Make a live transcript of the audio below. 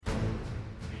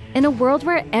In a world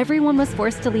where everyone was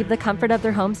forced to leave the comfort of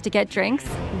their homes to get drinks,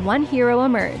 one hero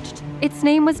emerged. Its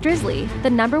name was Drizzly, the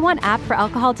 #1 app for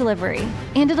alcohol delivery.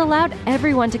 And it allowed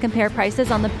everyone to compare prices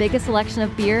on the biggest selection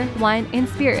of beer, wine, and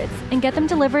spirits and get them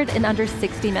delivered in under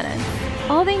 60 minutes.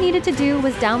 All they needed to do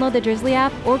was download the Drizzly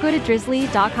app or go to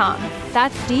drizzly.com.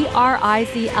 That's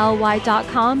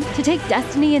DRIZLY.com to take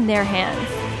destiny in their hands.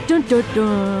 Dun dun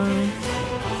dun.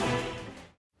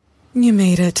 You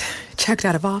made it. Checked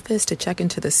out of office to check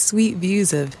into the sweet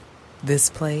views of this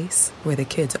place where the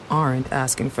kids aren't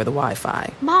asking for the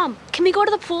Wi-Fi. Mom, can we go to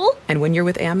the pool? And when you're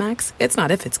with Amex, it's not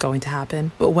if it's going to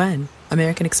happen, but when.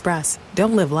 American Express.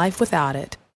 Don't live life without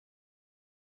it.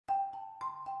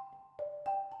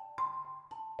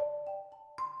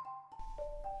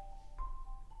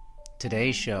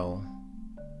 Today's show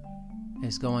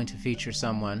is going to feature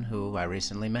someone who I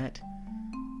recently met,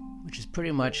 which is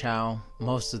pretty much how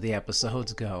most of the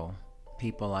episodes go.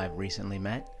 People I've recently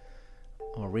met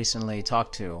or recently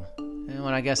talked to. And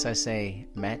when I guess I say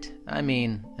met, I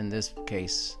mean, in this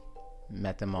case,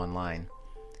 met them online.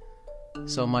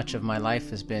 So much of my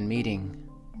life has been meeting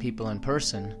people in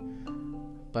person,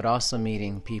 but also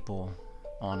meeting people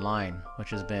online,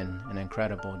 which has been an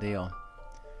incredible deal.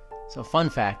 So fun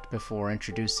fact before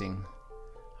introducing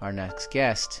our next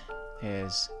guest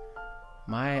is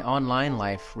my online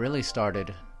life really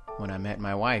started when I met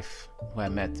my wife, who I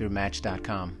met through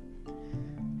Match.com.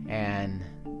 And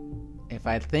if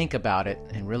I think about it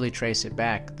and really trace it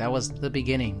back, that was the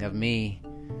beginning of me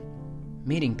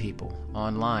meeting people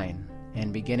online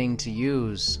and beginning to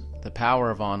use the power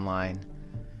of online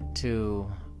to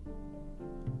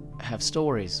have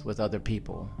stories with other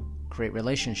people, create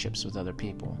relationships with other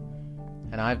people.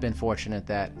 And I've been fortunate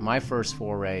that my first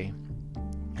foray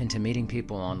into meeting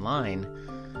people online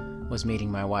was meeting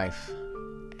my wife.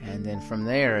 And then from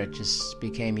there, it just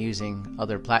became using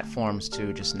other platforms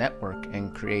to just network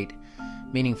and create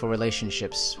meaningful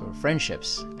relationships or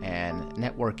friendships and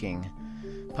networking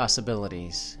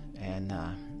possibilities. And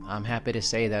I'm happy to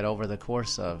say that over the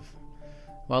course of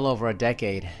well over a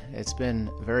decade, it's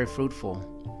been very fruitful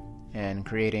and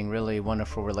creating really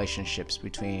wonderful relationships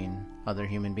between other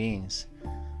human beings.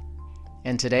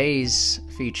 And today's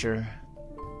feature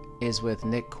is with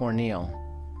Nick Corneil.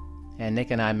 And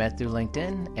Nick and I met through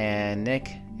LinkedIn, and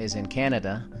Nick is in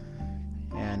Canada.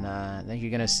 And I think you're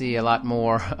going to see a lot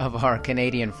more of our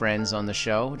Canadian friends on the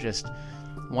show. Just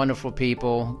wonderful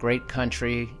people, great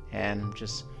country, and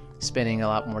just spending a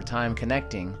lot more time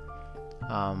connecting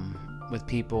with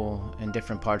people in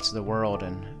different parts of the world.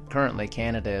 And currently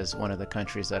Canada is one of the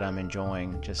countries that I'm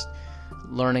enjoying, just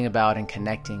learning about and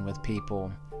connecting with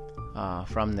people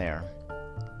from there.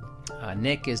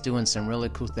 Nick is doing some really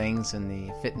cool things in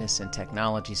the fitness and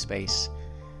technology space,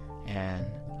 and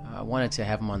I wanted to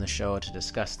have him on the show to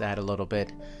discuss that a little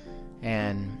bit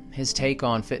and his take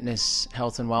on fitness,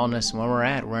 health, and wellness. And where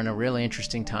we're in a really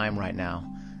interesting time right now.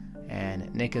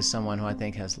 And Nick is someone who I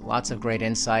think has lots of great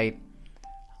insight,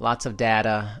 lots of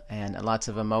data, and lots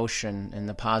of emotion in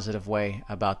the positive way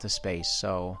about the space.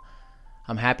 So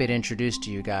I'm happy to introduce to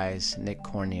you guys Nick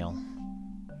Corneil.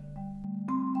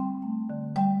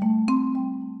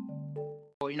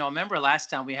 You know, remember last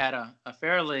time we had a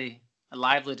fairly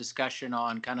lively discussion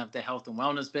on kind of the health and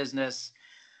wellness business.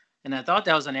 And I thought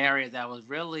that was an area that was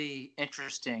really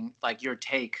interesting, like your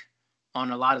take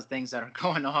on a lot of things that are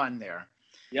going on there.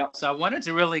 Yeah. So I wanted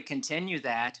to really continue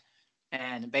that,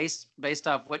 and based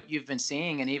off what you've been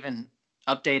seeing and even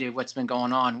updated what's been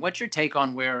going on, what's your take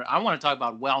on where I want to talk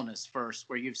about wellness first,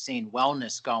 where you've seen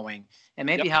wellness going, and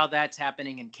maybe how that's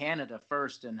happening in Canada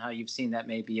first and how you've seen that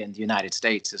maybe in the United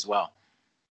States as well.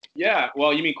 Yeah.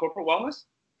 Well, you mean corporate wellness?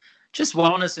 Just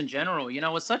wellness in general. You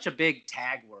know, it's such a big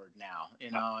tag word now.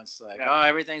 You know, it's like, oh,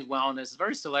 everything's wellness. It's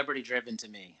very celebrity driven to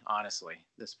me, honestly,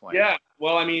 at this point. Yeah.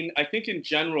 Well, I mean, I think in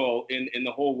general, in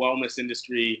the whole wellness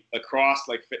industry across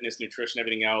like fitness, nutrition,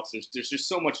 everything else, there's just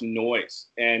so much noise,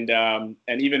 and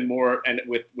even more, and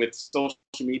with social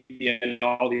media and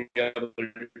all the other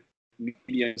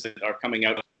mediums that are coming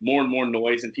out, more and more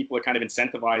noise, and people are kind of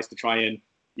incentivized to try and,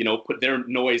 you know, put their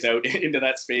noise out into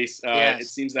that space. It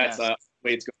seems that's the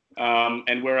way it's going.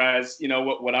 And whereas, you know,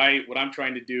 what I'm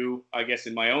trying to do, I guess,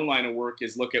 in my own line of work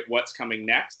is look at what's coming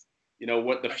next. You know,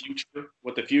 what the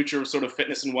future of sort of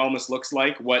fitness and wellness looks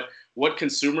like, what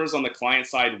consumers on the client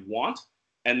side want,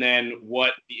 and then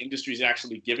what the industry is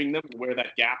actually giving them, where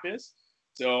that gap is.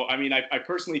 So, I mean, I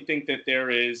personally think that there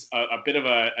is a bit of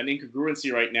an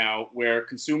incongruency right now where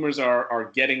consumers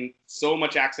are getting so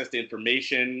much access to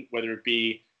information, whether it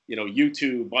be, you know,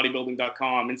 YouTube,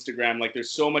 bodybuilding.com, Instagram, like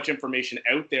there's so much information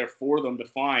out there for them to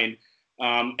find.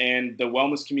 And the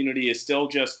wellness community is still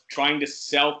just trying to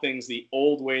sell things the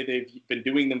old way they've been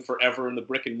doing them forever in the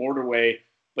brick and mortar way,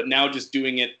 but now just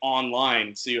doing it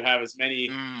online. So you have as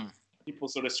many people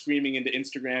sort of screaming into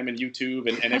Instagram and YouTube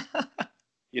and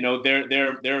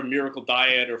their miracle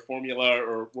diet or formula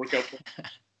or workout.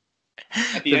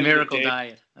 At the miracle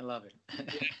diet. I love it.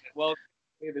 Yeah, well,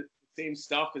 the same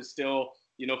stuff is still,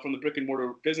 from the brick and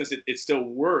mortar business, it still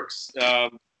works.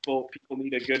 People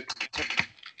need a good,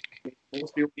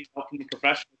 most people need help from the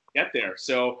professionals to get there.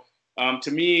 So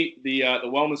to me, the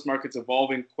wellness market's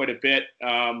evolving quite a bit.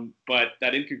 But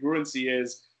that incongruency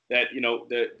is that,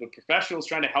 the professionals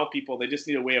trying to help people, they just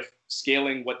need a way of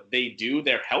scaling what they do,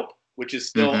 their help, which is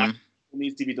still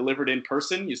needs to be delivered in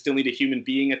person. You still need a human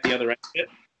being at the other end of it.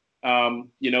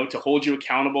 To hold you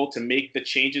accountable, to make the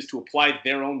changes, to apply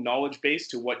their own knowledge base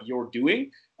to what you're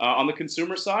doing on the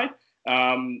consumer side.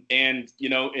 I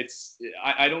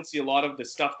don't see a lot of the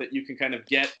stuff that you can kind of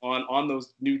get on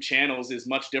those new channels is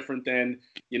much different than,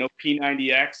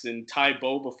 P90X and Tai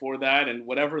Bo before that and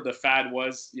whatever the fad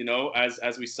was,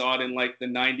 as we saw it in like the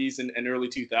 90s and early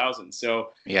 2000s.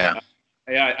 So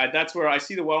that's where I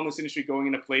see the wellness industry going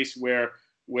in a place where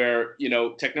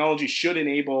technology should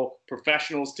enable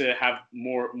professionals to have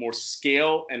more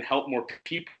scale and help more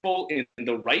people in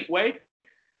the right way.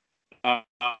 But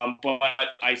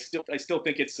I still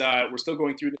think it's we're still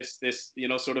going through this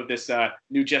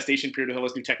new gestation period with all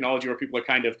this new technology where people are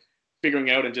kind of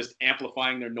figuring out and just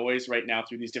amplifying their noise right now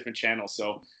through these different channels.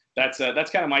 So that's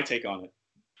kind of my take on it.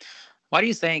 Why do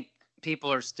you think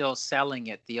people are still selling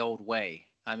it the old way?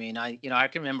 I mean, I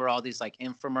can remember all these like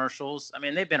infomercials. I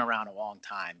mean, they've been around a long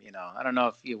time, I don't know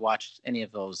if you watched any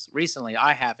of those recently.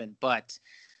 I haven't, but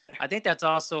I think that's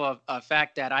also a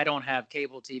fact that I don't have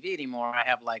cable TV anymore. I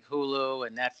have like Hulu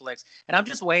and Netflix, and I'm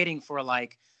just waiting for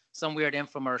like some weird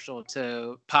infomercial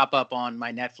to pop up on my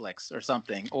Netflix or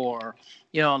something, or,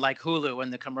 like Hulu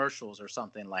and the commercials or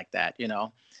something like that,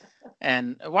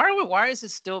 And why is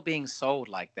it still being sold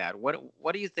like that?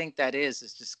 What do you think that is?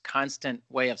 It's just constant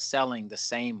way of selling the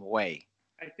same way.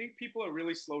 I think people are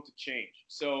really slow to change.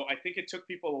 So I think it took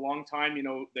people a long time,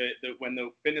 when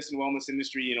the fitness and wellness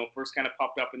industry, first kind of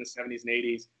popped up in the 70s and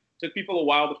 80s, it took people a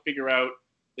while to figure out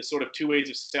the sort of two ways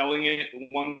of selling it.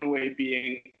 One way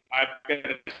being, I've got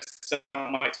to sell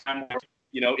my time,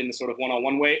 in the sort of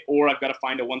one-on-one way, or I've got to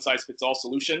find a one-size-fits-all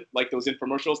solution, like those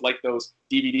infomercials, like those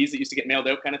DVDs that used to get mailed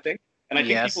out kind of thing. And I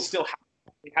think people still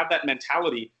have that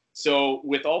mentality. So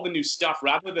with all the new stuff,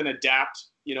 rather than adapt,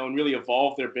 and really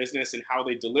evolve their business and how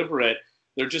they deliver it,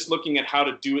 they're just looking at how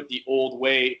to do it the old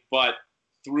way, but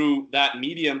through that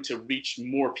medium to reach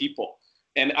more people.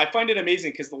 And I find it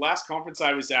amazing because the last conference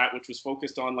I was at, which was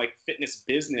focused on like fitness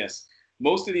business,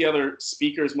 most of the other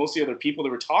speakers, most of the other people that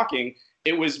were talking,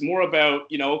 it was more about,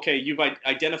 okay, you've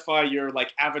identified your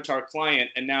like avatar client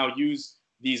and now use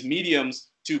these mediums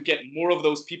to get more of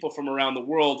those people from around the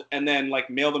world and then like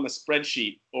mail them a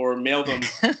spreadsheet or mail them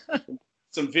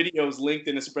some videos linked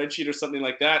in a spreadsheet or something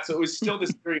like that. So it was still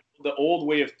the old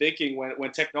way of thinking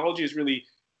when technology is really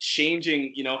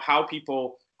changing, how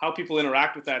people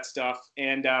interact with that stuff.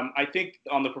 And I think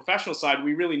on the professional side,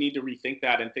 we really need to rethink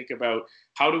that and think about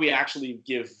how do we actually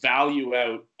give value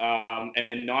out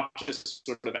and not just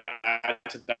sort of add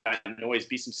to that noise,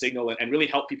 be some signal and really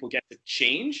help people get to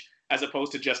change as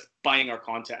opposed to just buying our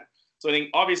content. So I think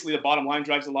obviously the bottom line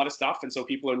drives a lot of stuff. And so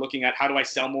people are looking at how do I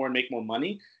sell more and make more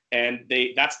money? And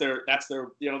that's their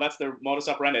modus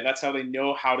operandi. That's how they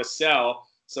know how to sell.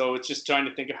 So it's just trying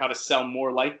to think of how to sell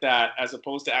more like that, as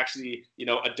opposed to actually,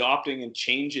 adopting and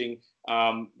changing,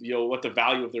 what the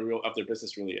value of their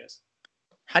business really is.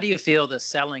 How do you feel the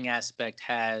selling aspect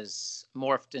has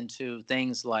morphed into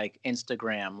things like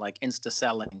Instagram, like Insta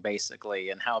selling,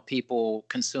 basically, and how people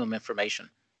consume information?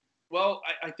 Well,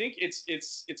 I think it's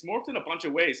morphed in a bunch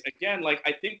of ways. Again, like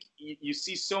I think you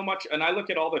see so much, and I look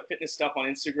at all the fitness stuff on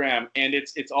Instagram, and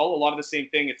it's all a lot of the same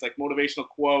thing. It's like motivational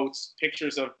quotes,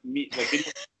 pictures of me, like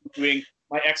videos doing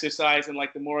my exercise, and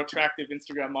like the more attractive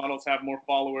Instagram models have more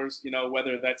followers.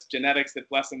 Whether that's genetics that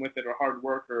bless them with it, or hard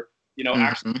work, or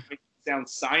actually sound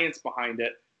science behind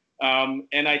it.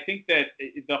 And I think that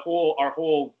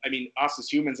us as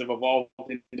humans have evolved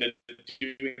into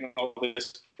doing all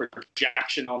this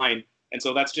projection online. And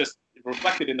so that's just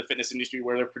reflected in the fitness industry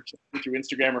where they're projecting through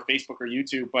Instagram or Facebook or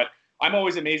YouTube. But I'm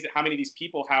always amazed at how many of these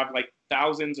people have like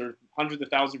thousands or hundreds of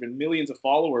thousands or millions of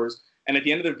followers. And at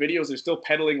the end of their videos, they're still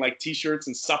peddling like t-shirts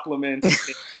and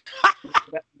supplements.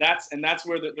 that's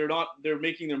where they're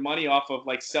making their money off of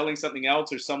like selling something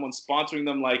else or someone sponsoring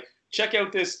them like, check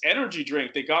out this energy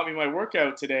drink. They got me my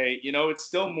workout today. It's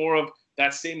still more of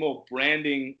that same old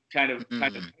branding kind of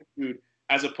food,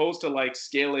 as opposed to like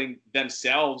scaling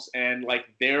themselves and like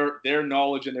their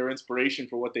knowledge and their inspiration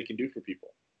for what they can do for people.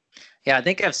 Yeah, I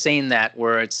think I've seen that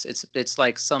where it's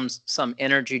like some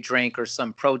energy drink or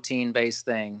some protein based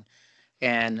thing,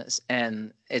 and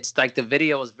it's like the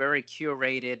video is very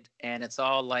curated and it's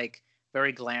all like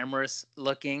very glamorous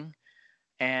looking.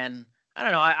 And I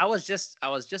don't know, I was just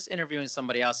interviewing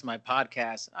somebody else in my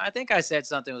podcast. I think I said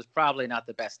something that was probably not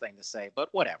the best thing to say, but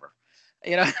whatever.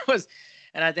 It was,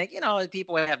 and I think,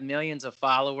 people have millions of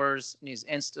followers, these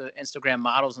Instagram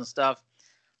models and stuff.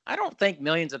 I don't think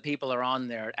millions of people are on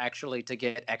there actually to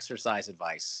get exercise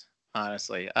advice.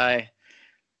 Honestly, I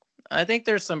think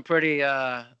there's some pretty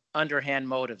underhand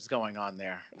motives going on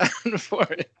there for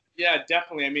it. Yeah,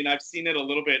 definitely. I mean, I've seen it a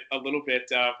little bit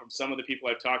from some of the people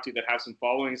I've talked to that have some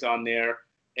followings on there.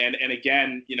 And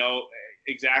again,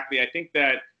 exactly. I think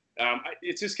that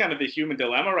it's just kind of the human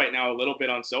dilemma right now a little bit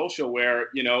on social where,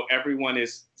 everyone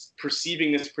is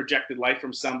perceiving this projected life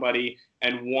from somebody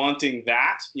and wanting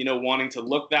that, wanting to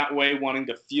look that way, wanting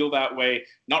to feel that way,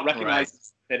 not recognizing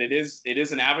that it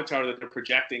is an avatar that they're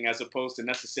projecting as opposed to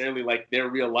necessarily like their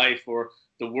real life or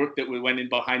the work that we went in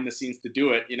behind the scenes to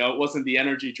do it. It wasn't the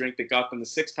energy drink that got them the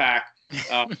six pack.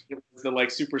 It was the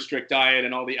like super strict diet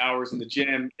and all the hours in the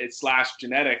gym, /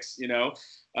 genetics,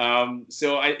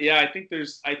 So I think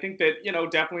that,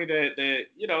 definitely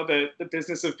the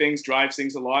business of things drives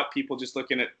things a lot. People just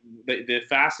looking at the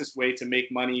fastest way to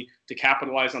make money, to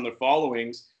capitalize on their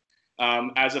followings,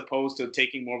 as opposed to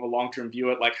taking more of a long-term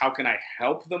view at like, how can I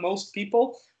help the most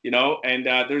people? And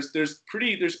there's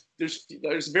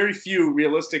very few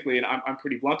realistically, and I'm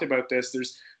pretty blunt about this.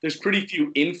 There's pretty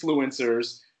few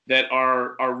influencers that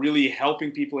are really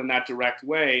helping people in that direct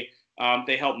way.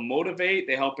 They help motivate,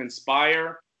 they help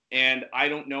inspire, and I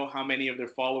don't know how many of their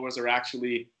followers are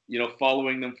actually,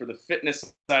 following them for the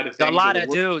fitness side of things. A lot of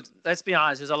dudes. Let's be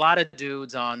honest. There's a lot of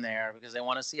dudes on there because they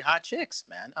want to see hot chicks,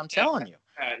 man. I'm telling you.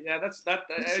 Yeah, that's.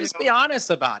 Just be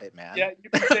honest about it, man. Yeah, you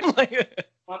can say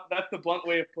that's the blunt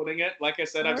way of putting it. Like I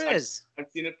said, I've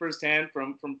seen it firsthand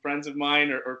from friends of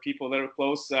mine or people that are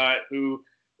close who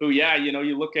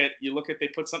you look at they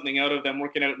put something out of them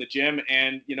working out in the gym,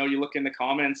 and you look in the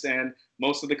comments, and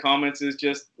most of the comments is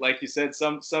just like you said,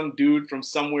 some dude from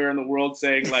somewhere in the world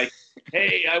saying like,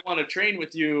 "Hey, I want to train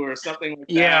with you" or something like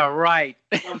that. Yeah, right.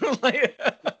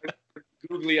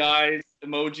 Googly eyes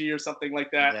emoji or something like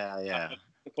that. Yeah.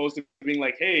 Opposed to being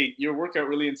like, "Hey, your workout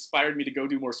really inspired me to go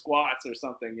do more squats" or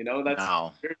something.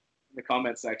 That's in the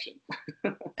comment section.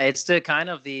 It's the kind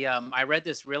of the I read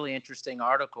this really interesting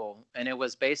article, and it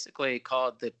was basically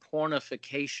called the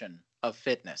pornification of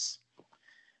fitness,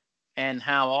 and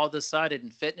how all of a sudden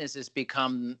fitness has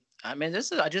become. I mean,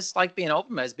 I just like being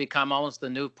open. Has become almost the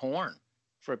new porn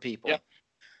for people.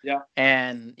 Yeah.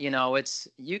 And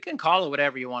you can call it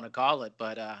whatever you want to call it,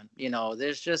 but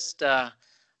there's just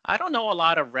I don't know a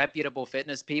lot of reputable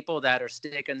fitness people that are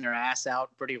sticking their ass out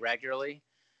pretty regularly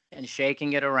and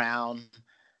shaking it around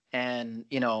and,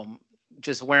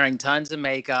 just wearing tons of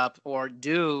makeup, or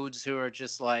dudes who are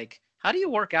just like, how do you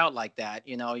work out like that?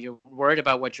 You're worried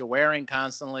about what you're wearing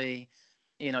constantly.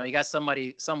 You got some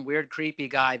weird, creepy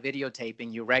guy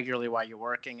videotaping you regularly while you're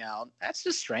working out. That's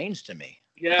just strange to me.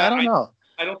 Yeah. I don't know.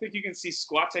 I don't think you can see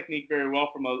squat technique very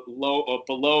well from a low or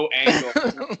below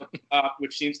angle,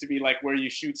 which seems to be like where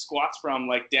you shoot squats from,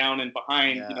 like down and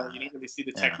behind. Yeah. You don't really see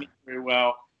the technique very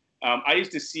well. I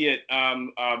used to see it.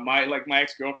 My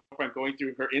ex-girlfriend going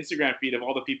through her Instagram feed of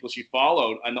all the people she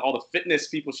followed and all the fitness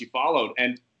people she followed,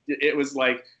 and it was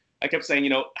like I kept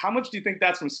saying, how much do you think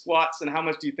that's from squats, and how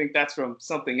much do you think that's from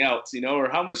something else, or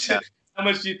how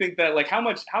much do you think that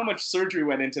how much surgery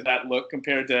went into that look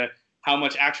compared to how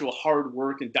much actual hard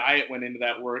work and diet went into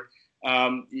that work.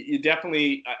 You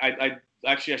definitely, I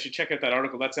should check out that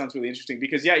article. That sounds really interesting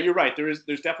because you're right. There's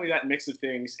definitely that mix of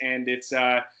things, and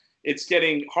it's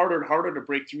getting harder and harder to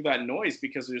break through that noise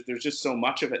because there's just so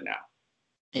much of it now.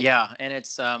 Yeah. And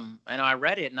it's, I know I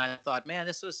read it and I thought, man,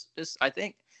 I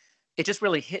think it just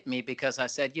really hit me because I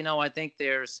said, I think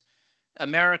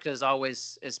America's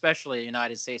always, especially the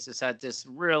United States, has had this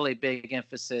really big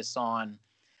emphasis on,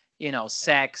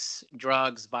 sex,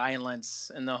 drugs, violence,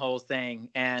 and the whole thing.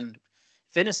 And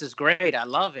fitness is great. I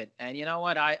love it. And you know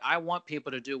what? I want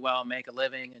people to do well, make a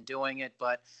living and doing it.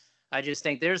 But I just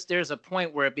think there's a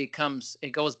point where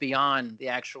it goes beyond the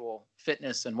actual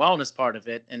fitness and wellness part of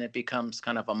it. And it becomes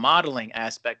kind of a modeling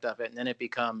aspect of it. And then it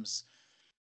becomes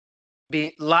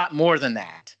a lot more than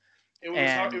that. It was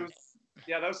hard.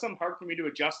 That was something hard for me to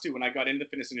adjust to when I got into the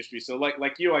fitness industry. So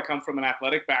like you, I come from an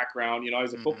athletic background. I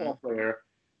was a football player.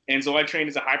 And so I trained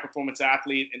as a high performance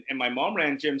athlete, and my mom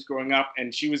ran gyms growing up,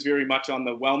 and she was very much on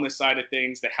the wellness side of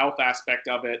things, the health aspect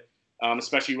of it,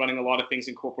 especially running a lot of things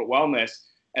in corporate wellness.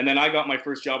 And then I got my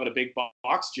first job at a big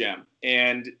box gym,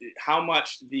 and how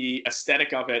much the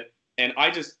aesthetic of it. And I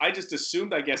just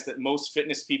assumed, I guess, that most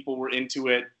fitness people were into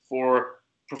it for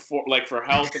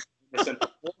health and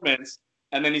performance.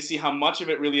 And then you see how much of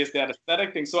it really is that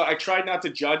aesthetic thing. So I tried not to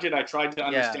judge it. I tried to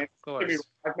understand. Yeah, of course.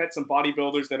 I've met some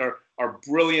bodybuilders that are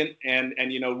brilliant and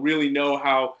really know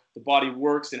how the body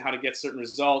works and how to get certain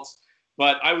results.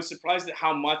 But I was surprised at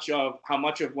how much of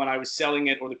when I was selling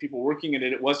it or the people working in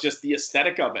it, it was just the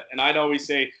aesthetic of it. And I'd always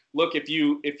say, look, if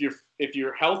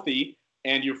you're healthy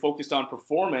and you're focused on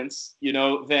performance,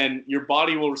 then your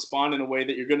body will respond in a way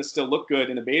that you're going to still look good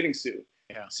in a bathing suit.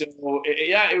 Yeah. So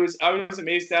I was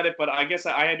amazed at it, but I guess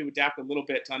I had to adapt a little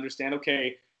bit to understand,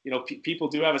 okay, people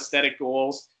do have aesthetic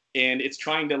goals, and it's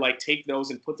trying to like take those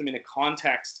and put them in a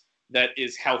context that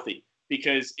is healthy.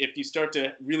 Because if you start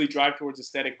to really drive towards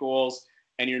aesthetic goals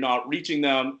and you're not reaching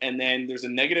them, and then there's a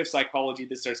negative psychology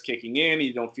that starts kicking in,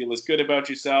 you don't feel as good about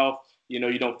yourself, you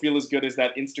don't feel as good as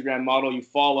that Instagram model you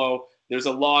follow. There's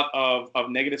a lot of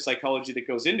negative psychology that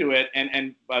goes into it.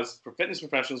 And as for fitness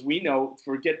professionals, we know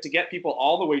to get people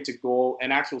all the way to goal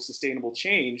and actual sustainable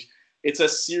change, it's a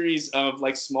series of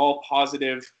like small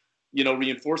positive,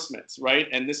 reinforcements, right?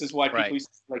 And this is why people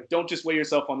like, don't just weigh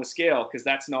yourself on the scale, because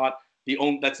that's not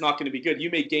going to be good. You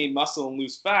may gain muscle and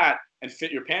lose fat and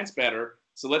fit your pants better.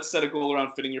 So let's set a goal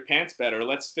around fitting your pants better.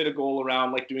 Let's fit a goal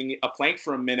around like doing a plank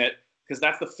for a minute, because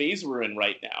that's the phase we're in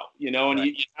right now, and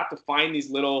you have to find these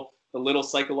little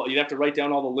you have to write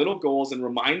down all the little goals and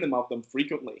remind them of them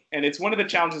frequently. And it's one of the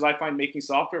challenges I find making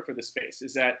software for the space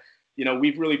is that,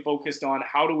 we've really focused on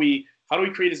how do we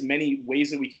create as many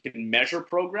ways that we can measure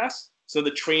progress, so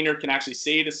the trainer can actually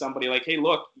say to somebody like, hey,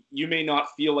 look, you may not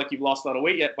feel like you've lost a lot of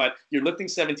weight yet, but you're lifting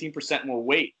 17% more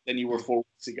weight than you were 4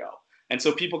 weeks ago. And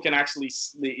so people can actually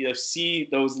see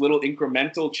those little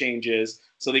incremental changes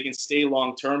so they can stay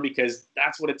long term, because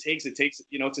that's what it takes. It takes,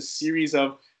 it's a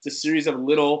series of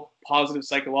little positive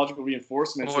psychological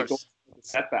reinforcements that go with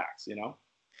setbacks,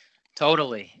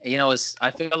 Totally.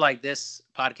 I feel like this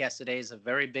podcast today is a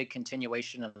very big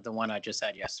continuation of the one I just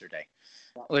had yesterday,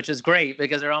 which is great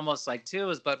because they're almost like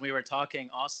twos, but we were talking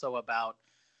also about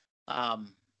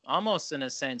almost in a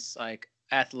sense like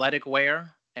athletic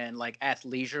wear and like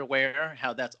athleisure wear,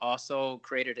 how that's also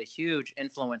created a huge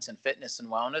influence in fitness and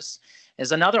wellness,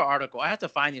 is another article. I have to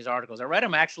find these articles. I read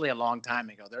them actually a long time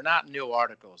ago. They're not new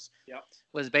articles. Yep.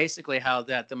 Was basically how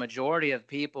that the majority of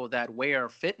people that wear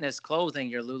fitness clothing,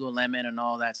 your Lululemon and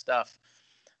all that stuff,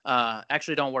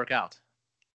 actually don't work out.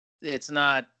 It's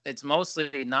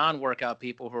mostly non-workout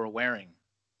people who are wearing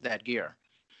that gear.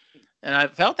 And I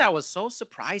felt that was so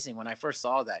surprising when I first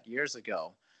saw that years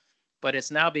ago. But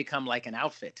it's now become like an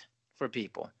outfit for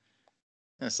people.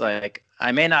 It's like,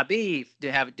 I may not be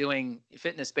doing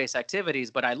fitness-based activities,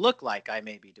 but I look like I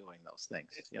may be doing those things.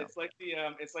 It's like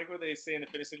it's like what they say in the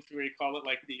fitness industry, where you call it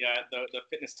like the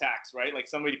fitness tax, right? Like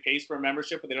somebody pays for a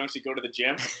membership, but they don't actually go to the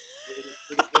gym.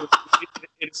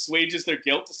 It assuages their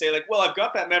guilt to say like, well, I've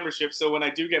got that membership, so when I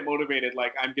do get motivated,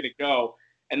 like I'm going to go.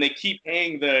 And they keep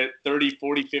paying the $30,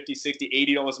 $40, $50, $60,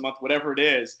 $80 a month, whatever it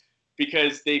is,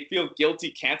 because they feel guilty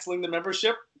canceling the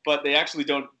membership, but they actually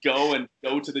don't go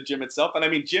to the gym itself. And I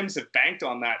mean, gyms have banked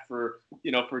on that for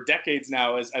decades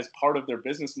now as part of their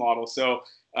business model. So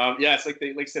it's like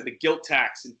I said, the guilt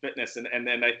tax in fitness. And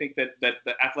then I think that the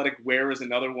athletic wear is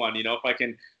another one. If I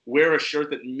can wear a shirt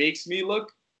that makes me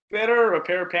look better, or a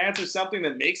pair of pants or something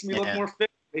that makes me look more fit,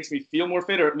 makes me feel more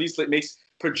fit, or at least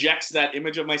projects that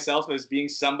image of myself as being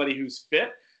somebody who's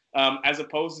fit. As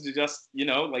opposed to just,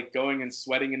 like going and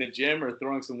sweating in a gym or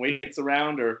throwing some weights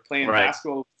around or playing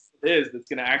basketball, that's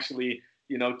going to actually,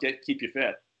 keep you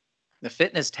fit. The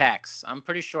fitness tax. I'm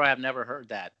pretty sure I've never heard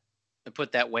that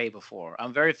put that way before.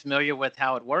 I'm very familiar with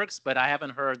how it works, but I haven't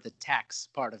heard the tax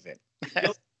part of it.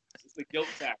 It's the guilt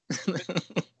tax.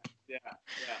 Yeah.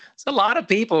 It's a lot of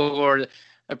people who are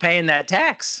paying that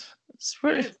tax. It's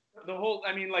pretty...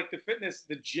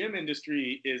 the gym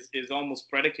industry is almost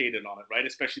predicated on it, right?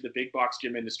 Especially the big box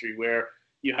gym industry, where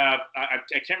you have, I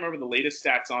can't remember the latest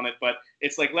stats on it, but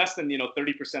it's like less than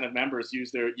 30% of members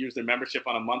use their membership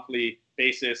on a monthly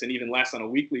basis, and even less on a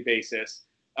weekly basis.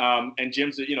 And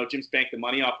gyms bank the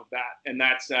money off of that, and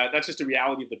that's just a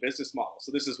reality of the business model.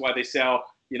 So this is why they sell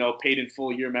paid in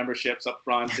full year memberships up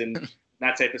front and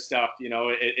that type of stuff.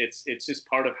 It's just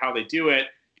part of how they do it.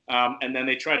 And then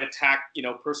they try to tack,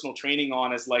 personal training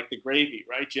on as like the gravy,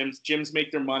 right? Gyms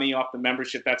make their money off the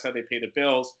membership. That's how they pay the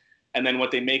bills. and then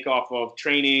what they make off of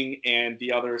training and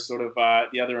the other sort of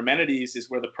the other amenities is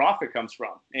where the profit comes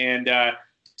from. And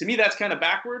to me, that's kind of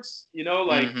backwards.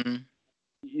 I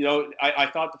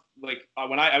thought like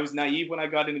when I was naive when I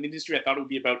got into the industry, I thought it would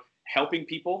be about helping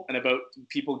people and about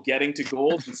people getting to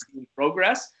goals and seeing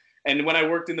progress. And when I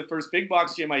worked in the first big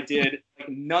box gym I did, like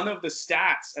none of the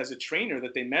stats as a trainer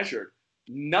that they measured,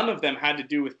 none of them had to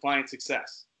do with client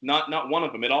success. Not one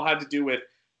of them. It all had to do with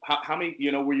how many,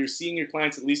 were you seeing your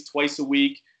clients at least twice a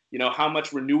week? How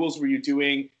much renewals were you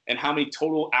doing and how many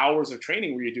total hours of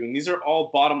training were you doing? These are all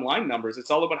bottom line numbers.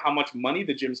 It's all about how much money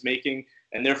the gym's making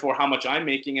and therefore how much I'm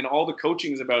making. And all the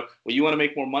coaching is about, well, you want to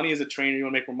make more money as a trainer, you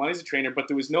want to make more money as a trainer, but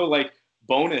there was no like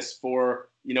bonus for,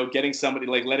 getting somebody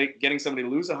to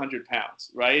lose 100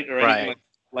 pounds, right? Or anything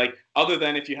like other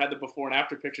than if you had the before and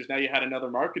after pictures, now you had another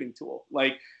marketing tool,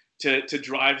 like to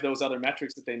drive those other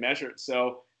metrics that they measured.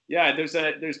 So yeah, there's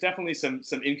definitely some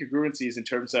incongruencies in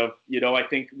terms of, I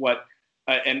think what,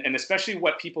 and especially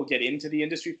what people get into the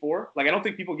industry for. Like, I don't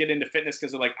think people get into fitness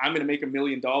because they're like, I'm going to make $1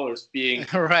 million being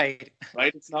right.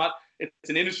 It's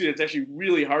an industry that's actually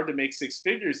really hard to make six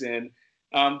figures in.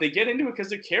 They get into it because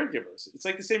they're caregivers. It's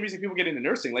like the same reason people get into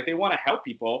nursing. Like, they want to help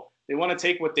people. They want to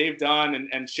take what they've done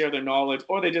and share their knowledge,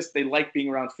 or they like being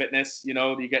around fitness.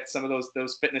 You get some of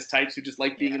those fitness types who just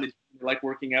like being in the gym, they like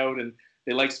working out, and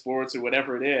they like sports or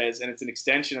whatever it is, and it's an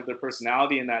extension of their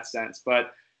personality in that sense.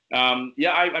 But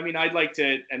I'd like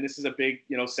to, and this is a big,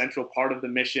 central part of the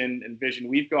mission and vision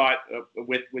we've got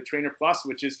with Trainer Plus,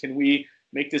 which is, can we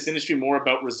make this industry more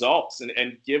about results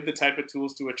and give the type of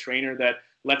tools to a trainer that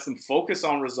lets them focus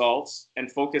on results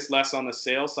and focus less on the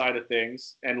sales side of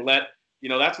things, and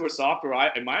that's where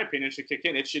software, in my opinion, should kick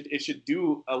in. It should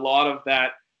do a lot of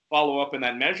that follow up and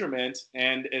that measurement.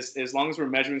 And as long as we're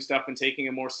measuring stuff and taking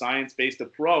a more science-based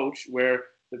approach where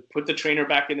put the trainer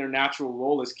back in their natural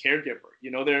role as caregiver.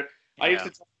 I used to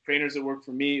tell trainers that work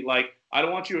for me, like, I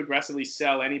don't want you to aggressively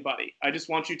sell anybody. I just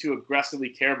want you to aggressively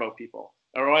care about people.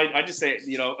 Or I just say,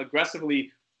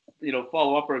 aggressively,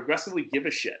 follow up or aggressively give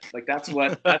a shit. Like, that's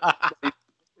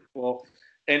well.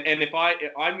 And if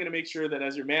I'm going to make sure that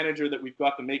as your manager that we've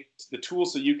got the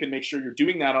tools so you can make sure you're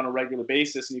doing that on a regular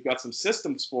basis and you've got some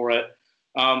systems for it.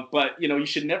 But you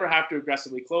should never have to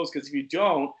aggressively close, because if you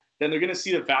don't, then they're going to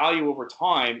see the value over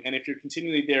time. And if you're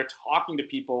continually there talking to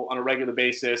people on a regular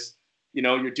basis,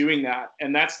 you're doing that.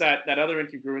 And that's that other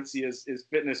incongruency is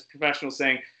fitness professionals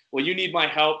saying, well, you need my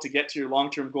help to get to your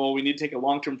long-term goal. We need to take a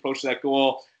long-term approach to that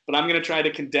goal. But I'm going to try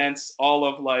to condense all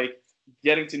of like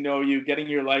getting to know you, getting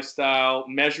your lifestyle,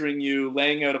 measuring you,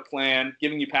 laying out a plan,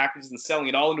 giving you packages and selling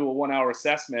it all into a 1 hour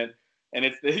assessment. And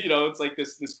it's, it's like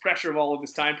this pressure of all of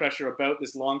this time pressure about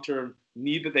this long-term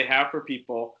need that they have for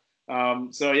people.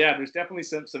 So yeah, there's definitely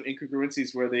some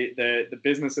incongruencies where the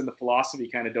business and the philosophy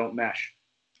kind of don't mesh.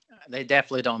 They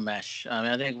definitely don't mesh. I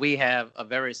mean, I think we have a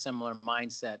very similar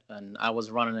mindset. And I was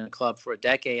running a club for a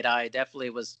decade. I definitely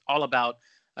was all about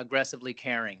aggressively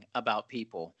caring about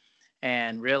people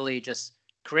and really just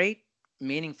create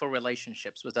meaningful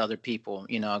relationships with other people.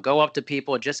 Go up to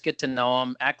people, just get to know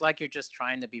them, act like you're just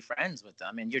trying to be friends with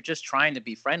them. And you're just trying to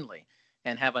be friendly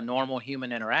and have a normal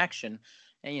human interaction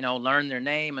and, learn their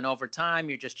name. And over time,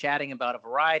 you're just chatting about a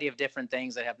variety of different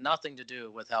things that have nothing to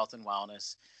do with health and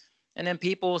wellness. And then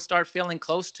people start feeling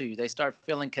close to you. They start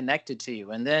feeling connected to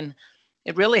you. And then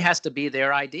it really has to be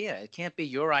their idea. It can't be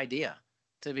your idea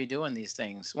to be doing these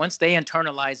things. Once they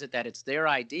internalize it, that it's their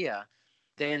idea,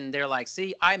 then they're like,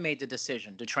 see, I made the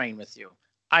decision to train with you.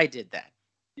 I did that.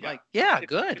 Yeah. Like, yeah,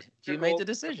 good. You made the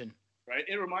decision. Right.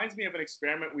 It reminds me of an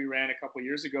experiment we ran a couple of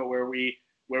years ago where we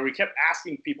kept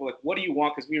asking people, like, what do you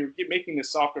want? Because we were making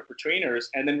this software for trainers.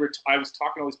 And then I was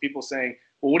talking to all these people saying,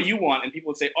 well, what do you want? And people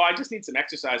would say, oh, I just need some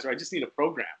exercise, or I just need a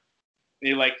program. And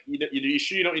you're like, you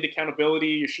sure you don't need accountability?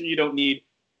 You're sure you don't need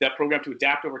that program to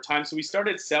adapt over time? So we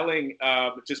started selling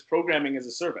just programming as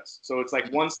a service. So it's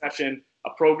like one session, a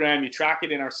program, you track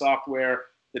it in our software.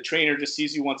 The trainer just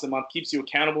sees you once a month, keeps you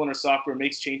accountable in our software,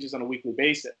 makes changes on a weekly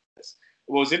basis.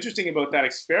 What was interesting about that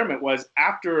experiment was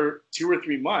after 2 or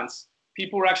 3 months,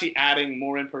 people were actually adding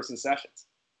more in-person sessions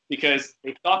because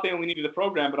they thought they only needed the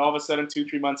program, but all of a sudden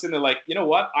 2-3 months in, they're like, you know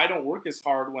what? I don't work as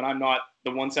hard when I'm not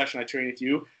the one session I train with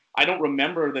you. I don't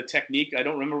remember the technique. I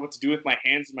don't remember what to do with my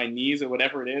hands and my knees or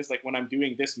whatever it is, like when I'm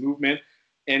doing this movement.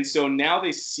 And so now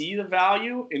they see the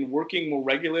value in working more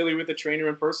regularly with a trainer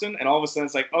in person. And all of a sudden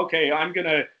it's like, okay, I'm going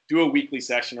to do a weekly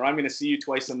session, or I'm going to see you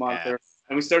twice a month. Yeah.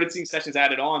 And we started seeing sessions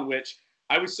added on, which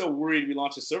I was so worried we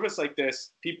launched a service like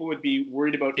this, people would be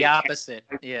worried about the opposite.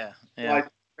 Yeah. Their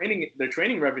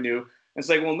training revenue. And it's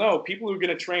like, well, no, people who are going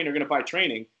to train are going to buy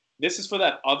training. This is for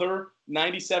that other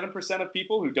 97% of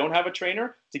people who don't have a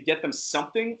trainer, to get them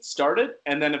something started,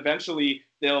 and then eventually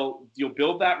you'll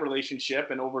build that relationship,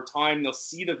 and over time they'll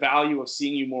see the value of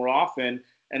seeing you more often,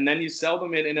 and then you sell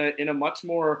them it in a much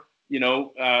more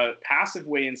passive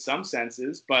way in some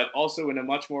senses, but also in a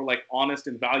much more like honest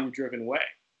and value-driven way.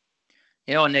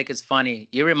 Nick, it's funny.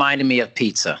 You reminded me of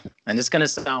pizza, and it's going to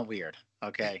sound weird,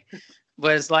 okay?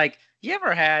 But it's like, you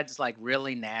ever had like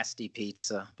really nasty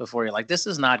pizza before? You're like, this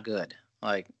is not good.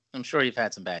 Like, I'm sure you've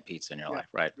had some bad pizza in your life,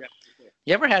 right? Yeah.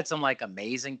 You ever had some like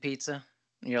amazing pizza?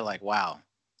 And you're like, wow,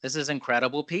 this is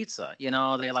incredible pizza. They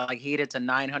like heat it to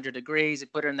 900 degrees. You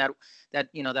put it in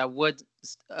that wood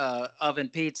oven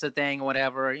pizza thing, or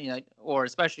whatever, or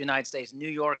especially United States, New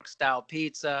York style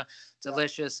pizza,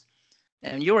 delicious.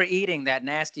 And you were eating that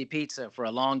nasty pizza for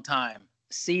a long time.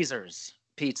 Caesar's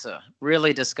pizza,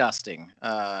 really disgusting.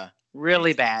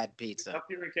 Really bad pizza. Up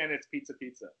here in Canada, it's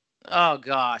pizza. Oh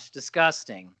gosh,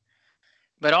 disgusting.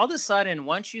 But all of a sudden,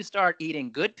 once you start eating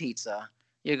good pizza,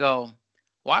 you go,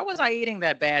 why was I eating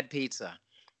that bad pizza?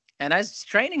 And as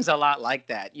training's a lot like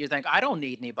that. You think, I don't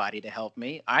need anybody to help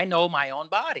me. I know my own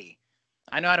body.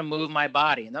 I know how to move my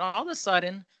body. And then all of a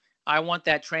sudden, I want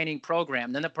that training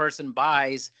program. Then the person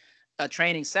buys a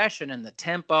training session, and the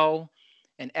tempo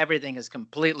and everything is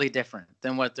completely different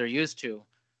than what they're used to.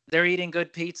 They're eating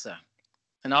good pizza.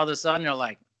 And all of a sudden they're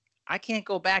like, I can't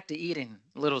go back to eating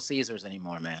Little Caesars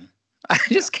anymore, man. I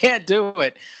just can't do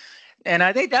it. And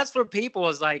I think that's for people,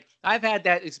 is like, I've had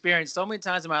that experience so many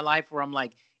times in my life where I'm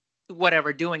like,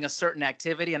 whatever, doing a certain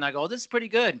activity, and I go, this is pretty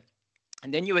good.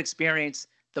 And then you experience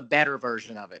the better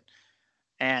version of it.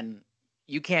 And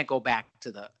you can't go back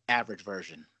to the average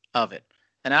version of it.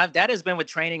 And that has been with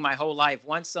training my whole life.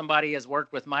 Once somebody has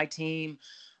worked with my team,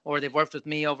 or they've worked with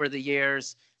me over the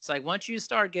years, it's like, once you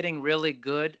start getting really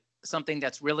good, something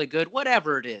that's really good,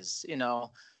 whatever it is,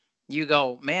 you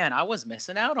go, man, I was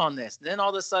missing out on this. Then all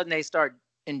of a sudden they start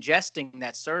ingesting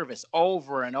that service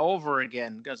over and over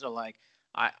again, because they're like,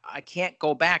 I can't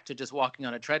go back to just walking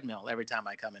on a treadmill every time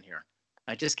I come in here.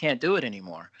 I just can't do it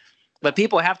anymore. But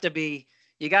people have to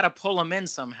you got to pull them in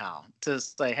somehow to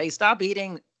say, hey, stop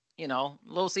eating,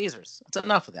 Little Caesars. It's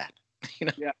enough of that.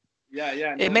 Yeah. No,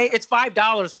 It's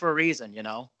 $5 for a reason,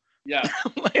 Yeah.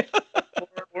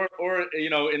 or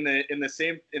in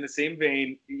the same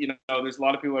vein, there's a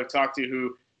lot of people I've talked to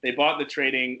who they bought the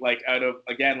training out of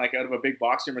a big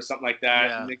box gym or something like that.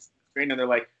 Yeah. And they're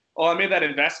like, oh, I made that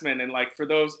investment, and for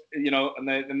those,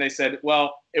 and they said,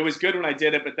 well, it was good when I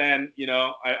did it, but then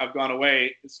I've gone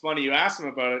away. It's funny, you ask them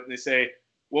about it, and they say,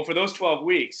 well, for those 12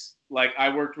 weeks, I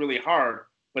worked really hard,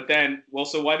 but then, well,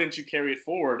 so why didn't you carry it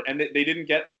forward? And they didn't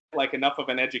get enough of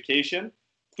an education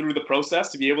through the process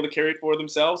to be able to carry it forward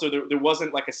themselves, or there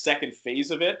wasn't a second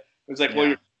phase of it. It was well,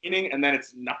 you're training, and then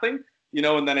it's nothing,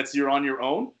 and then you're on your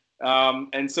own.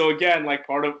 And so again,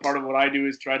 part of what I do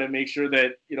is try to make sure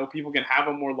that people can have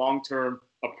a more long-term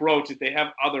approach. If they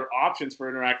have other options for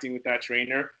interacting with that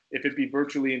trainer, if it be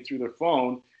virtually and through their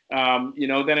phone,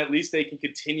 then at least they can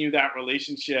continue that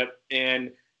relationship,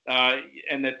 and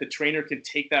that the trainer can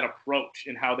take that approach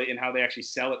in how they actually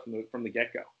sell it from the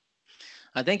get-go.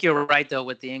 I think you're right, though,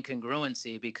 with the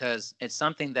incongruency, because it's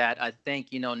something that I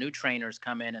think, new trainers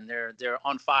come in and they're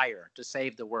on fire to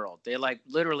save the world. They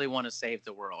literally want to save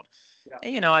the world. Yeah.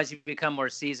 And, as you become more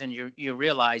seasoned, you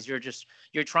realize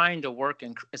you're trying to work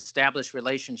and establish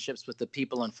relationships with the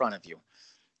people in front of you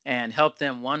and help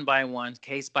them one by one,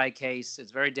 case by case.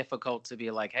 It's very difficult to be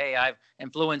like, hey, I'm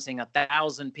influencing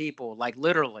 1,000 people,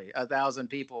 literally 1,000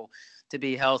 people to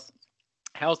be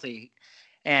healthy.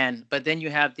 But then you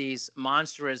have these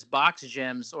monstrous box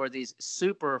gyms or these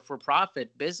super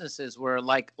for-profit businesses where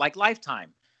like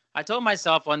Lifetime. I told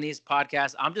myself on these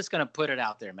podcasts, I'm just going to put it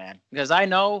out there, man, because I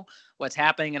know what's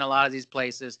happening in a lot of these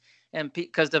places. And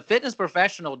because the fitness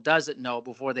professional doesn't know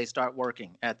before they start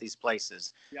working at these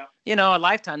places. Yeah. At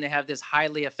Lifetime, they have this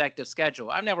highly effective schedule.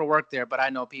 I've never worked there, but I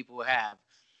know people who have.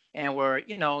 And where,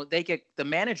 the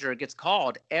manager gets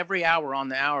called every hour on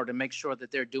the hour to make sure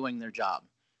that they're doing their job.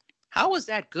 How is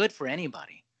that good for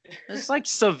anybody? It's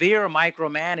severe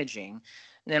micromanaging, and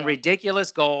then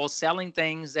ridiculous goals, selling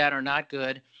things that are not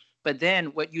good. But then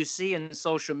what you see in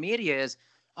social media is,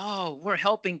 oh, we're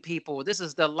helping people. This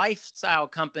is the lifestyle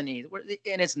company.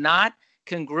 And it's not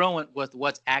congruent with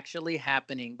what's actually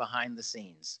happening behind the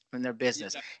scenes in their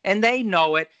business. Yeah. And they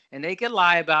know it, and they can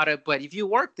lie about it. But if you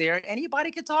work there, anybody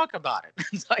can talk about it.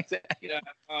 It's like that. Yeah,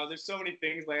 there's so many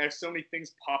things. I have so many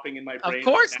things popping in my brain. Of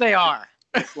course they are.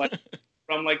 It's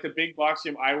from the big box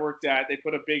gym I worked at, they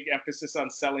put a big emphasis on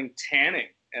selling tanning.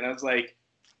 And I was like,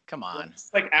 come on.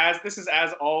 It's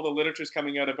as all the literature is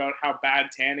coming out about how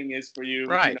bad tanning is for you.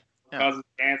 Right. causes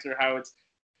cancer, how it's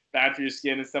bad for your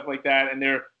skin and stuff like that. And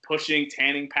they're pushing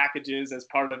tanning packages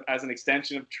as an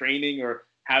extension of training, or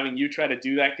having you try to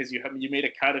do that because you made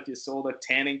a cut if you sold a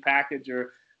tanning package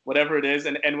or whatever it is.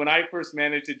 And when I first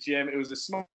managed a gym, it was a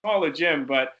smaller gym,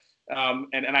 but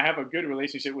and I have a good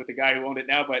relationship with the guy who owned it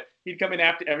now, but he'd come in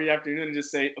every afternoon and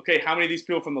just say, okay, how many of these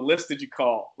people from the list did you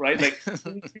call? Right? Like,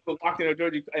 people walked in our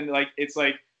door, and like, it's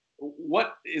like,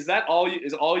 what is that? All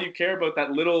you care about,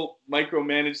 that little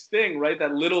micromanaged thing, right?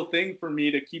 That little thing for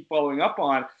me to keep following up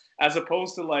on, as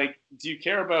opposed to like, do you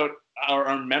care about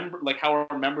our member, like how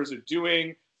our members are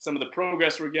doing, some of the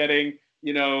progress we're getting,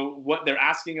 what they're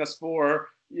asking us for,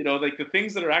 like the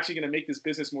things that are actually going to make this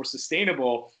business more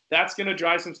sustainable. That's going to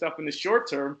drive some stuff in the short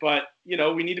term, but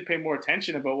we need to pay more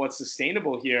attention about what's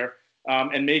sustainable here,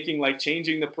 and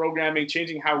changing the programming,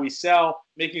 changing how we sell,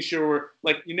 making sure we're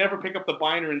like, you never pick up the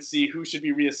binder and see who should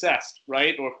be reassessed,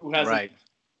 right? Or who hasn't, right.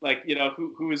 Like,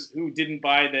 who didn't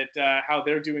buy that, how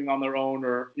they're doing on their own,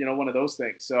 or one of those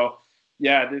things. So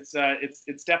yeah,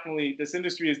 it's definitely, this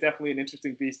industry is definitely an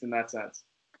interesting beast in that sense.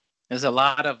 There's a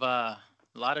lot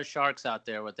of sharks out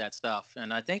there with that stuff.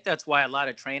 And I think that's why a lot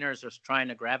of trainers are trying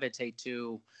to gravitate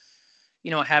to,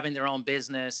 having their own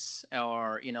business,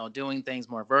 or, doing things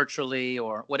more virtually,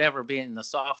 or whatever, being in the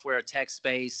software tech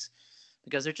space,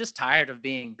 because they're just tired of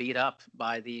being beat up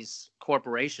by these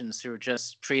corporations who are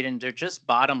just they're just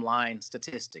bottom line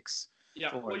statistics.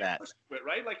 Yeah, for that.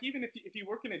 Right? Like, even if you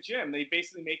work in a gym, they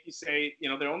basically make you say,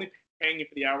 they're only paying you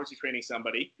for the hours you're training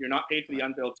somebody. You're not paid for the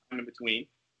unbilled time in between.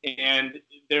 And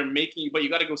they're making, but you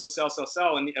got to go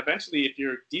sell. And eventually, if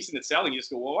you're decent at selling, you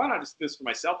just go, well, why not just do this for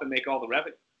myself and make all the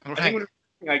revenue? Right. I think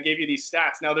when I gave you these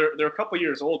stats, now they're a couple of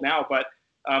years old now, but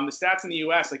the stats in the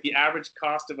US, like the average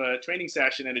cost of a training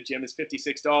session at a gym is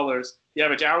 $56. The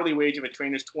average hourly wage of a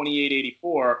trainer is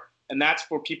 $28.84. And that's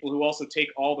for people who also take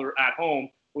all their at home.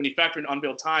 When you factor in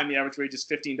unbilled time, the average wage is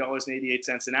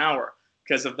 $15.88 an hour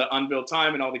because of the unbilled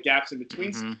time and all the gaps in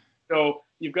between. Mm-hmm. So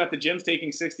you've got the gyms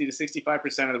taking 60 to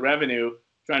 65% of the revenue,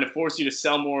 trying to force you to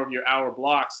sell more of your hour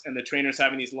blocks, and the trainers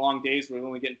having these long days where they're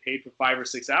only getting paid for 5 or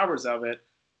 6 hours of it.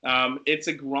 It's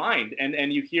a grind.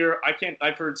 And you hear,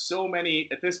 I've heard so many,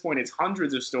 at this point, it's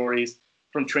hundreds of stories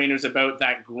from trainers about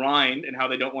that grind and how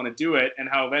they don't want to do it, and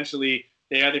how eventually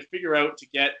they either figure out to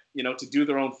get, to do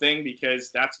their own thing,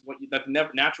 because that's what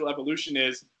that natural evolution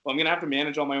is. Well, I'm going to have to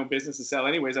manage all my own business and sell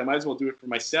anyways. I might as well do it for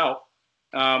myself.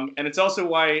 And it's also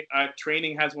why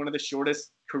training has one of the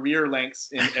shortest career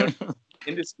lengths in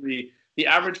industry. The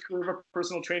average career of a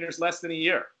personal trainer is less than a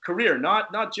year. Career,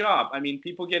 not job. I mean,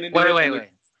 people get into Wait.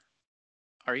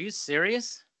 Are you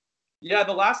serious? Yeah,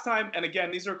 the last time, and again,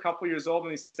 these are a couple years old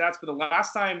in these stats, but the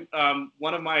last time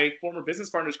one of my former business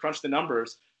partners crunched the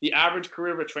numbers, the average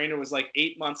career of a trainer was like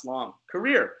 8 months long.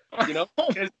 Career,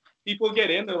 because people get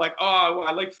in, they're like, oh,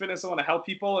 I like fitness, I want to help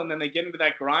people, and then they get into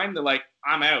that grind, they're like,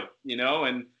 I'm out,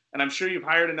 and I'm sure you've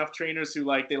hired enough trainers who,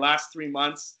 like, they last 3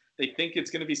 months, they think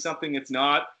it's going to be something it's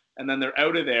not, and then they're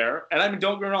out of there. And I mean,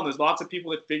 don't get me wrong, there's lots of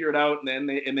people that figure it out, and then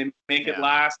they make it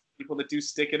last, people that do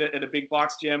stick at a big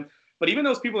box gym. But even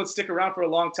those people that stick around for a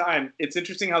long time, it's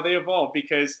interesting how they evolve,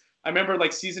 because I remember,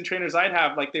 like, seasoned trainers I'd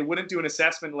have, like, they wouldn't do an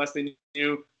assessment unless they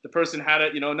knew the person had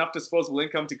enough disposable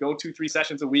income to go 2-3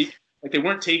 sessions a week. Like, they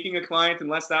weren't taking a client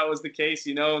unless that was the case,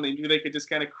 and they knew they could just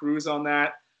kind of cruise on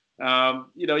that.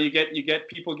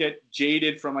 People get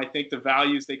jaded from, I think, the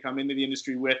values they come into the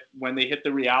industry with when they hit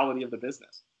the reality of the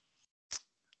business.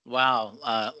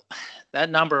 Wow. That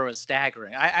number was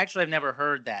staggering. I actually have never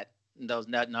heard that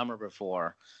number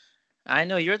before. I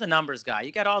know you're the numbers guy.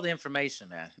 You got all the information,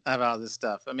 man, about this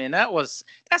stuff. I mean,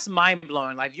 that's mind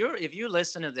blowing. Like, if you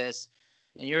listen to this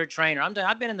and you're a trainer,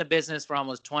 I've been in the business for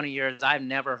almost 20 years. I've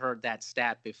never heard that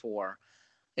stat before.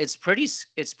 It's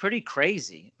pretty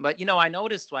crazy. But, I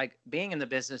noticed, like, being in the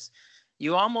business,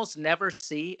 you almost never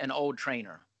see an old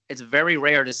trainer. It's very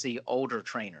rare to see older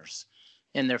trainers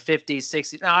in their 50s,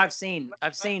 60s. Now, I've seen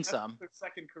some. Their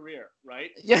second career,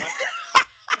 right? Yeah.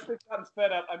 Unless they've gotten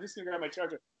fed up, I'm just going to grab my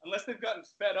charger. Unless they've gotten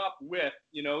fed up with,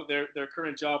 their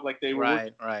current job, like they were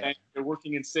right. They're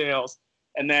working in sales,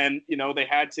 and then,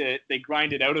 they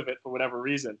grinded out of it for whatever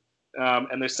reason.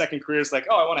 And their second career is like,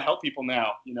 oh, I want to help people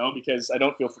now, because I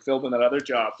don't feel fulfilled in that other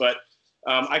job. But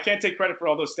I can't take credit for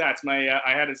all those stats.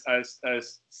 I had a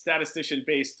statistician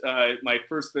based. My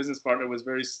first business partner was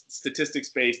very statistics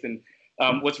based, and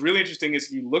what's really interesting is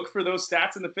you look for those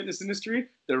stats in the fitness industry,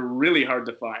 they're really hard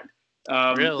to find.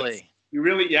 Really?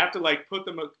 You have to, like, put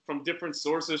them from different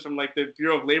sources, from, like, the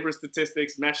Bureau of Labor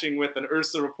Statistics, meshing with an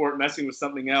URSA report, messing with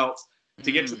something else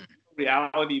to get to the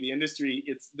reality of the industry.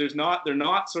 They're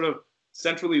not sort of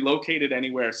centrally located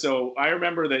anywhere. So I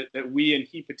remember that we, and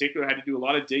he particularly, had to do a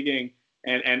lot of digging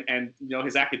and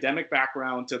his academic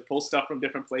background to pull stuff from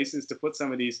different places to put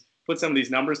some of these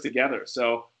numbers together.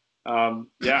 So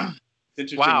it's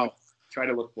interesting. Wow. Try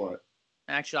to look for it.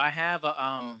 Actually, I have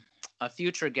a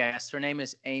future guest. Her name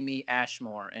is Amy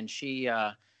Ashmore, and she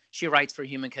writes for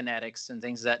Human Kinetics and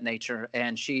things of that nature.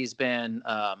 And she's been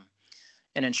an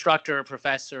instructor,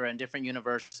 professor in different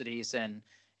universities. And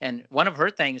one of her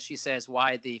things, she says,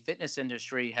 why the fitness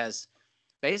industry has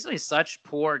basically such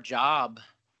poor job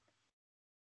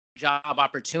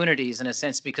opportunities, in a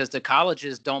sense, because the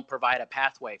colleges don't provide a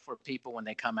pathway for people when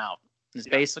they come out. It's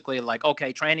basically like,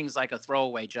 okay, training is like a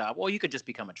throwaway job. Well, you could just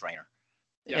become a trainer,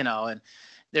 and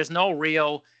there's no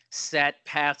real set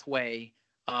pathway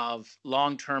of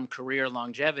long-term career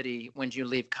longevity when you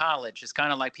leave college. It's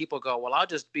kind of like people go, well, I'll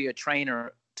just be a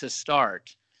trainer to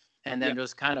start and then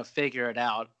just kind of figure it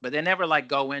out. But they never like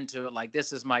go into it like,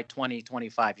 this is my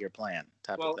 25 year plan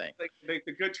type of thing. Like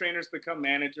the good trainers become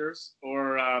managers,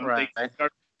 or right. They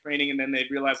start training and then they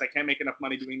realize I can't make enough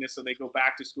money doing this, so they go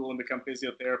back to school and become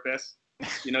physiotherapists.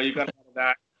 You've got all of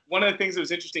that. One of the things that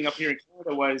was interesting up here in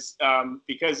Canada was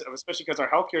especially because our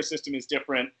healthcare system is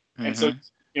different, and so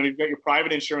you've got your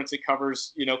private insurance that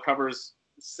covers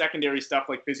secondary stuff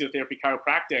like physiotherapy,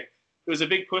 chiropractic. There was a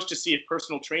big push to see if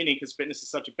personal training, because fitness is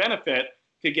such a benefit,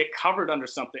 could get covered under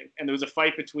something. And there was a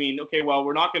fight between, okay, well,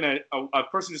 we're not going to, a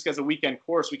person just gets a weekend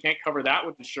course, we can't cover that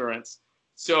with insurance.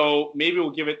 So maybe we'll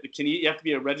give it, you have to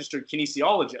be a registered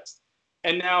kinesiologist.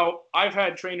 And now I've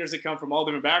had trainers that come from all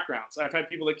different backgrounds. I've had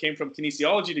people that came from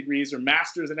kinesiology degrees or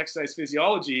masters in exercise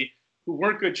physiology who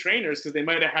weren't good trainers because they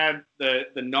might have had the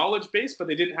knowledge base, but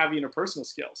they didn't have the interpersonal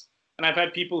skills. And I've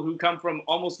had people who come from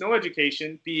almost no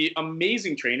education be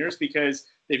amazing trainers because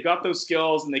they've got those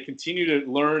skills and they continue to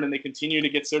learn and they continue to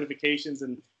get certifications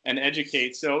and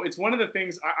educate. So it's one of the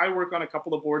things. I work on a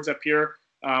couple of boards up here.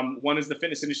 One is the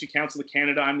Fitness Industry Council of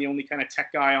Canada. I'm the only kind of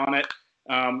tech guy on it.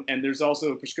 And there's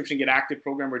also a Prescription Get Active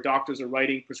program where doctors are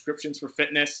writing prescriptions for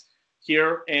fitness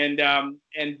here. And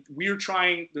we're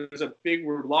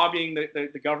lobbying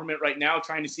the government right now,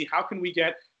 trying to see how can we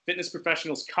get fitness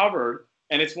professionals covered.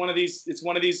 And it's one of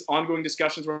these ongoing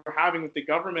discussions we're having with the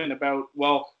government about,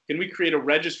 well, can we create a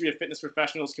registry of fitness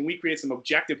professionals? Can we create some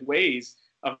objective ways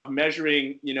of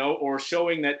measuring, or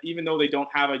showing that even though they don't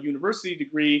have a university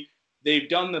degree, they've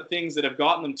done the things that have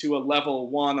gotten them to a level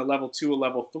 1, a level 2, a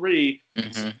level 3.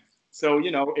 Mm-hmm. So,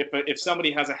 if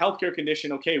somebody has a healthcare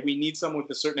condition, okay, we need someone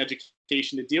with a certain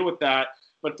education to deal with that.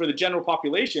 But for the general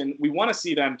population, we want to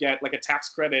see them get like a tax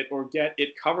credit or get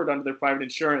it covered under their private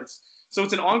insurance. So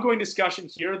it's an ongoing discussion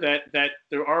here that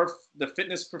there are the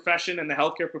fitness profession and the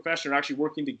healthcare profession are actually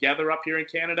working together up here in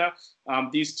Canada.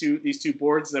 These two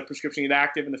boards, the Prescription Get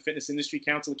Active and the Fitness Industry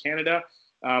Council of Canada.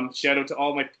 Shout out to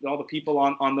all the people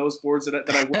on those boards that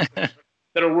I work with,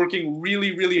 that are working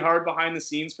really, really hard behind the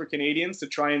scenes for Canadians to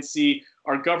try and see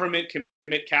our government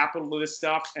commit capital to this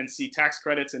stuff and see tax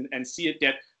credits and see it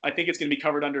get. I think it's going to be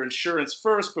covered under insurance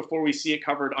first before we see it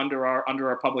covered under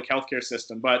our public healthcare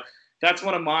system. But that's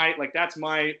one of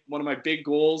my big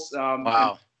goals.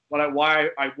 Wow. Why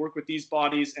I work with these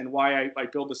bodies and why I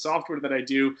build the software that I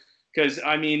do, because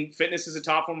fitness is a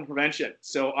top form of prevention.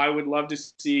 So I would love to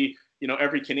see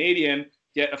every Canadian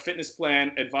get a fitness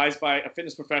plan advised by a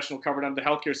fitness professional covered under the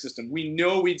healthcare system. We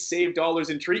know we'd save dollars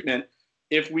in treatment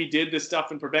if we did this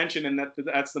stuff in prevention, and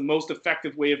that's the most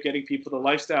effective way of getting people to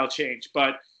lifestyle change.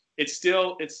 But it's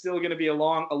still going to be a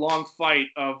long fight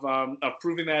of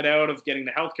proving that out, of getting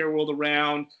the healthcare world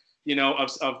around,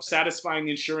 of satisfying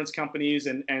the insurance companies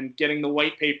and getting the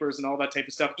white papers and all that type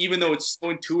of stuff, even though it's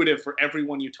so intuitive for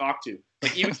everyone you talk to.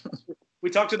 Like, even we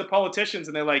talk to the politicians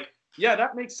and they're like, yeah,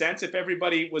 that makes sense. If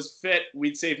everybody was fit,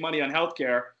 we'd save money on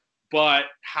healthcare. But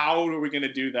how are we going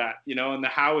to do that? And the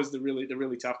how is the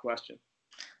really tough question.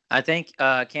 I think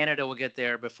Canada will get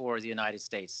there before the United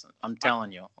States. I'm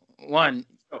telling you.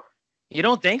 You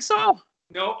don't think so?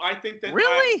 No, I think that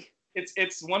really.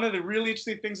 It's one of the really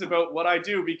interesting things about what I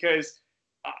do, because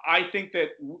I think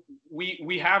that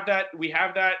we have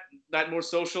that more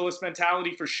socialist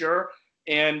mentality for sure.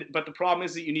 But the problem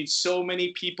is that you need so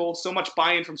many people, so much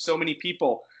buy-in from so many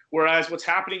people. Whereas what's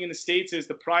happening in the States is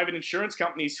the private insurance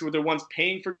companies, who are the ones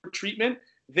paying for treatment,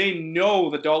 they know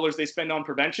the dollars they spend on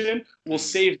prevention will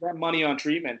save them money on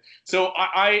treatment. So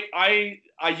I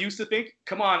used to think,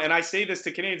 come on, and I say this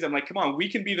to Canadians, I'm like, come on, we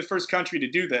can be the first country to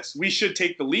do this. We should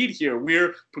take the lead here.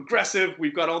 We're progressive.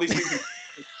 We've got all these things.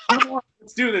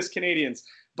 Let's do this, Canadians.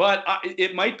 But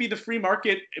it might be the free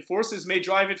market forces may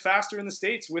drive it faster in the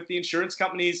States, with the insurance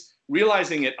companies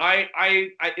realizing it.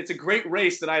 It's a great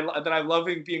race that I love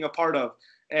being a part of.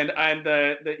 And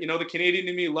the Canadian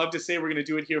in me love to say we're going to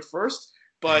do it here first,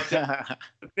 but the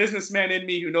businessman in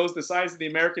me who knows the size of the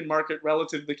American market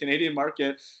relative to the Canadian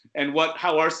market and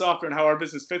how our software and how our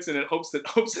business fits in it hopes that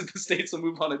the States will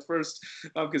move on it first,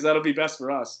 because that'll be best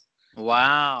for us.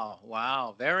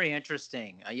 Wow. Very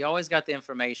interesting. You always got the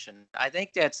information. I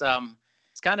think that's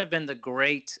it's kind of been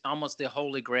almost the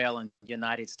holy grail in the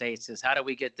United States is how do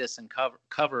we get this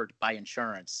covered by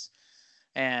insurance?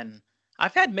 And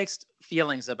I've had mixed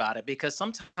feelings about it because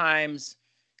sometimes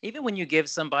even when you give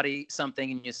somebody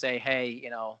something and you say, hey,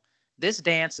 this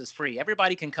dance is free.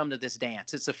 Everybody can come to this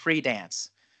dance. It's a free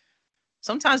dance.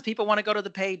 Sometimes people want to go to the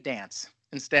paid dance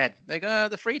instead. They go,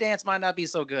 the free dance might not be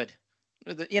so good.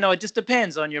 It just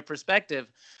depends on your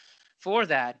perspective for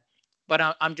that.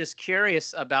 But I'm just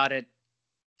curious about it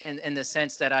in the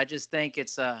sense that I just think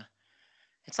it's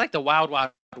like the wild,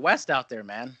 wild west out there,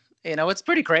 man. It's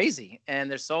pretty crazy.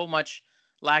 And there's so much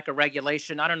lack of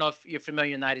regulation. I don't know if you're familiar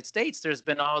with the United States. There's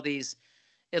been all these,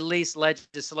 at least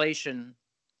legislation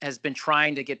has been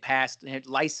trying to get passed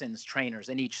licensed trainers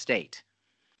in each state.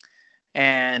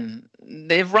 And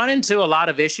they've run into a lot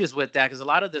of issues with that because a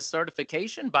lot of the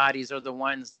certification bodies are the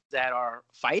ones that are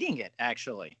fighting it,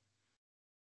 actually.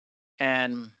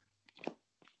 And,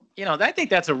 I think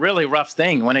that's a really rough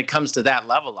thing when it comes to that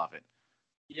level of it.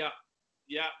 Yeah.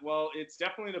 Well, it's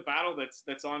definitely the battle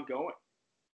that's ongoing.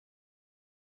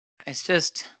 It's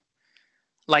just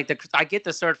like I get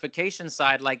the certification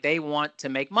side, like they want to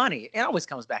make money. It always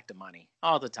comes back to money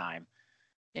all the time.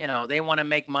 They want to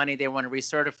make money. They want to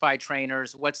recertify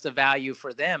trainers. What's the value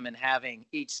for them in having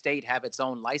each state have its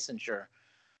own licensure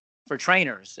for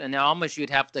trainers? And almost you'd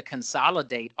have to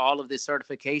consolidate all of the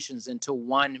certifications into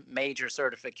one major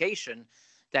certification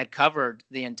that covered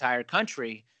the entire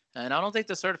country. And I don't think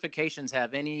the certifications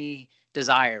have any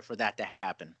desire for that to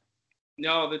happen.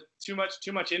 No, too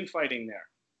much infighting there.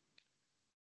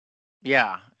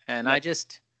 Yeah, and I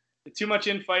just too much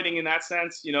infighting in that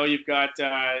sense. You've got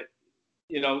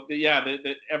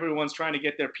everyone's trying to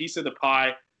get their piece of the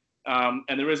pie,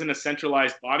 and there isn't a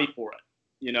centralized body for it.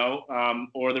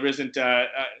 Or there isn't a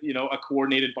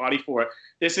coordinated body for it.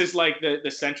 This is like the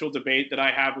central debate that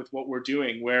I have with what we're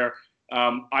doing, where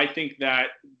I think that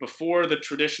before the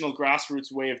traditional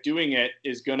grassroots way of doing it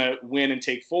is going to win and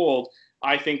take fold,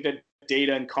 I think that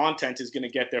data and content is going to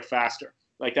get there faster.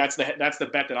 Like that's the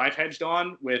bet that I've hedged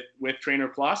on with Trainer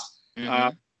Plus.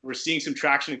 Mm-hmm. We're seeing some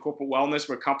traction in corporate wellness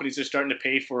where companies are starting to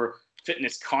pay for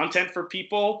fitness content for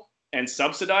people and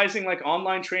subsidizing like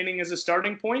online training as a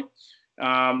starting point.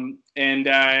 I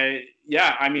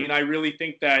really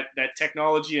think that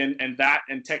technology and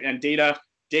data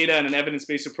and an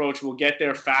evidence-based approach will get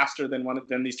there faster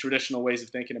than these traditional ways of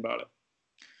thinking about it.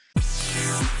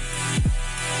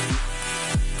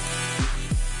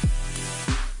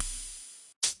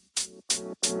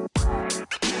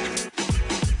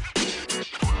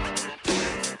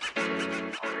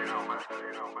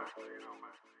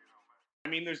 I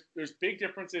mean, there's big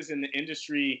differences in the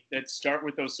industry that start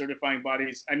with those certifying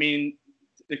bodies. I mean,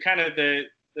 the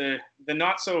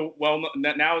not so well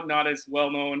now not as well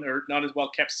known or not as well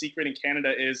kept secret in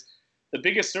Canada is the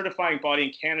biggest certifying body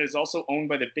in Canada is also owned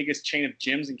by the biggest chain of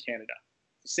gyms in Canada.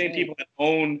 The same people that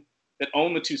own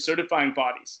the two certifying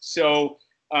bodies. So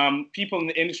people in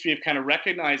the industry have kind of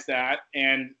recognized that,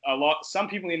 and some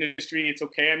people in the industry, it's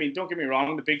okay. I mean, don't get me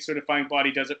wrong, the big certifying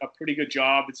body does a pretty good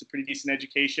job. It's a pretty decent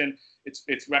education.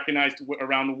 It's recognized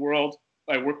around the world.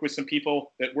 I work with some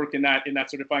people that work in that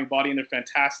certifying body, and they're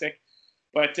fantastic.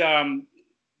 But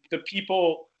the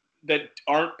people that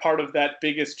aren't part of that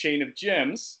biggest chain of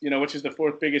gyms, which is the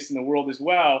fourth biggest in the world as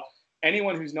well,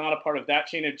 anyone who's not a part of that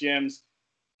chain of gyms,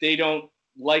 they don't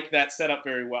like that setup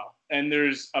very well. And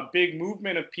there's a big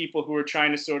movement of people who are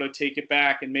trying to sort of take it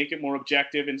back and make it more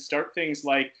objective and start things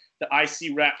like the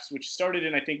IC Reps, which started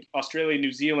in, I think, Australia and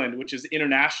New Zealand, which is the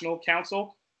International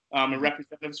Council of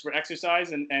Representatives for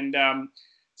Exercise. And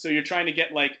so you're trying to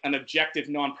get like an objective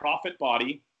nonprofit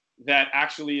body that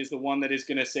actually is the one that is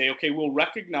going to say, okay, we'll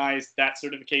recognize that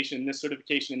certification, this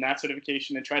certification, and that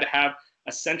certification, and try to have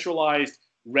a centralized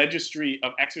registry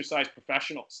of exercise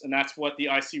professionals. And that's what the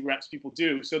IC Reps people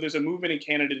do. So there's a movement in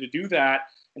Canada to do that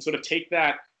and sort of take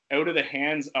that out of the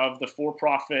hands of the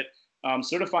for-profit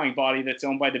certifying body that's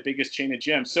owned by the biggest chain of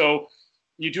gyms. So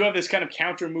you do have this kind of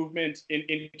counter movement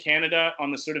in Canada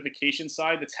on the certification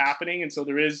side that's happening. And so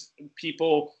there is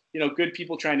people, good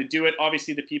people trying to do it.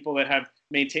 Obviously, the people that have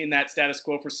maintained that status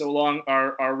quo for so long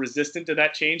are resistant to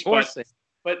that change.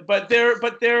 But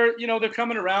they're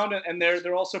coming around, and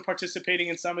they're also participating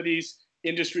in some of these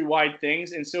industry-wide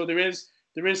things. And so there is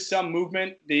some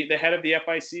movement. The head of the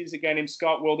FIC is a guy named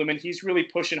Scott Wilderman. He's really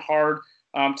pushing hard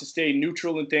to stay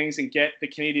neutral in things and get the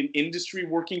Canadian industry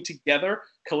working together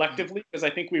collectively, because I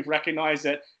think we've recognized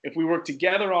that if we work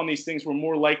together on these things, we're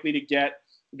more likely to get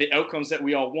the outcomes that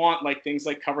we all want, like things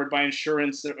like covered by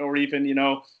insurance, or even,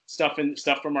 stuff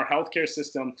from our healthcare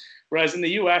system. Whereas in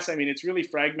the US, I mean, it's really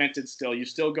fragmented still. You've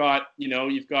still got,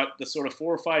 you've got the sort of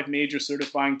 4 or 5 major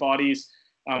certifying bodies.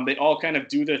 They all kind of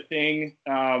do their thing.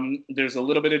 There's a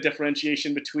little bit of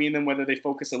differentiation between them, whether they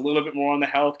focus a little bit more on the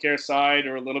healthcare side,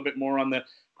 or a little bit more on the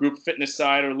group fitness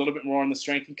side, or a little bit more on the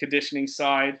strength and conditioning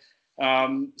side.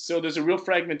 So there's a real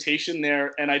fragmentation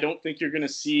there, and I don't think you're going to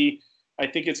see. I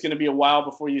think it's going to be a while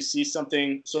before you see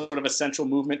something sort of a central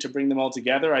movement to bring them all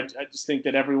together. I just think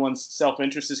that everyone's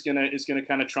self-interest is going to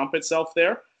kind of trump itself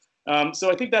there.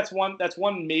 So I think that's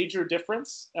one major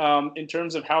difference in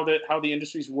terms of how the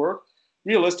industries work.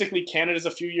 Realistically, Canada's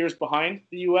a few years behind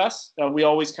the US. We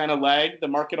always kind of lag. The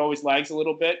market always lags a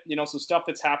little bit. So stuff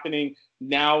that's happening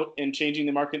now and changing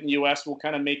the market in the US will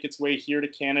kind of make its way here to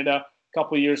Canada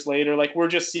couple of years later. Like, we're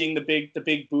just seeing the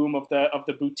big boom of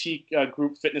the boutique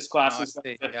group fitness classes,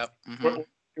 like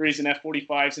Series and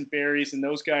F45s and Berries and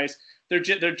those guys. They're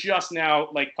just now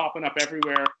like popping up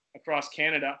everywhere across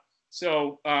Canada.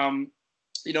 So I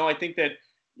think that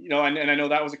and I know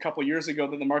that was a couple of years ago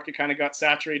that the market kind of got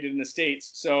saturated in the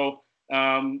States. So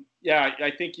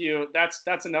I think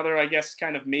that's another, I guess,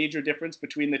 kind of major difference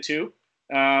between the two.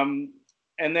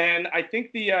 And then I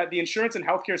think the insurance and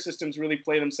healthcare systems really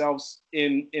play themselves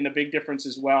in a big difference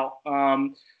as well.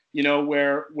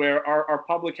 Where our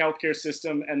public healthcare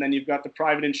system, and then you've got the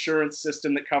private insurance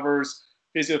system that covers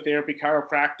physiotherapy,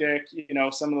 chiropractic,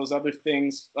 some of those other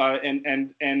things,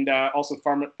 and also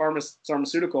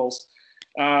pharmaceuticals.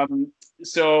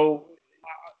 So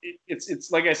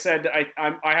it's like I said, I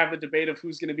have the debate of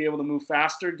who's going to be able to move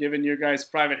faster, given your guys'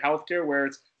 private healthcare, where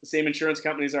it's the same insurance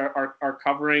companies are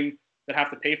covering that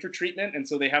have to pay for treatment, and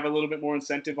so they have a little bit more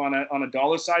incentive on a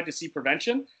dollar side to see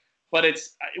prevention. But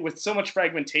it's with so much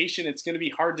fragmentation, it's going to be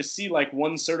hard to see like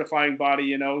one certifying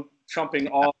body, trumping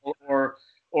all,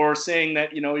 or saying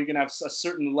that you're going to have a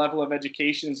certain level of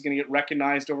education is going to get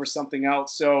recognized over something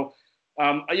else. So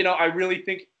I really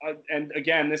think, and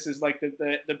again, this is like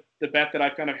the bet that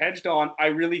I've kind of hedged on. I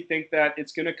really think that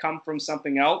it's going to come from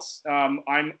something else.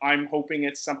 I'm hoping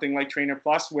it's something like Trainer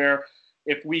Plus, where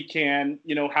if we can,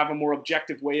 have a more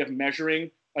objective way of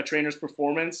measuring a trainer's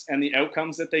performance and the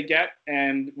outcomes that they get,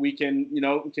 and we can,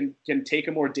 can take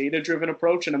a more data-driven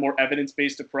approach and a more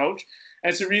evidence-based approach.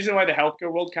 And it's the reason why the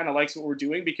healthcare world kind of likes what we're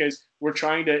doing, because we're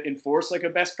trying to enforce like a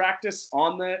best practice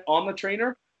on the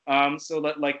trainer, so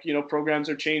that programs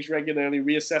are changed regularly,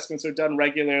 reassessments are done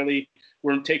regularly.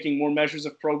 We're taking more measures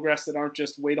of progress that aren't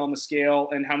just weight on the scale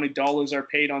and how many dollars are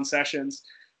paid on sessions.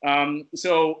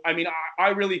 So, I mean, I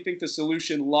really think the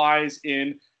solution lies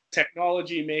in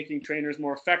technology making trainers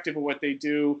more effective at what they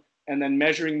do, and then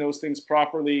measuring those things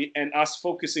properly, and us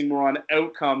focusing more on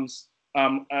outcomes,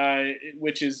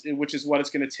 which is what it's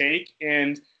going to take.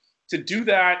 And to do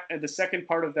that, and the second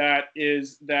part of that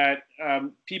is that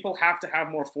people have to have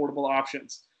more affordable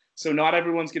options. So not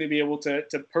everyone's going to be able to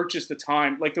purchase the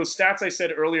time. Like those stats I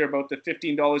said earlier about the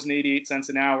 $15.88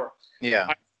 an hour.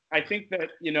 Yeah. I think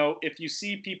that, if you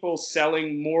see people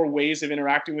selling more ways of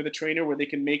interacting with a trainer where they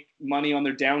can make money on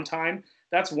their downtime,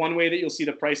 that's one way that you'll see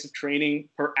the price of training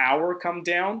per hour come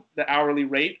down, the hourly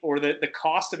rate, or the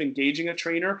cost of engaging a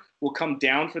trainer will come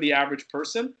down for the average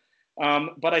person.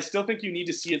 But I still think you need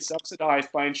to see it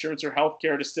subsidized by insurance or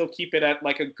healthcare to still keep it at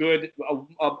like a good,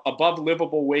 above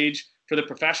livable wage for the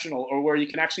professional, or where you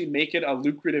can actually make it a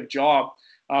lucrative job.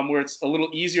 Where it's a little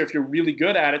easier if you're really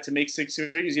good at it to make 6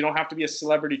 figures. You don't have to be a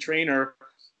celebrity trainer,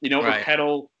 right,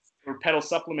 or peddle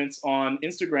supplements on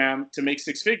Instagram to make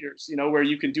 6 figures, where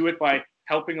you can do it by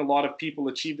helping a lot of people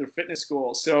achieve their fitness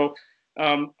goals. So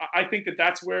I think that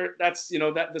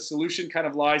the solution kind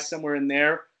of lies somewhere in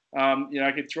there.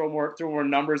 I could throw more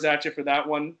numbers at you for that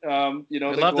one. I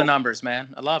love the numbers,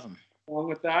 man. I love them. Along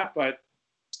with that, but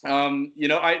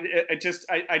I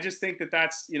just think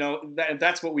that's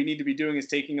what we need to be doing, is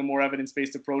taking a more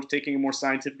evidence-based approach, taking a more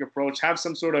scientific approach, have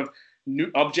some sort of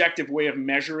new objective way of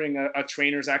measuring a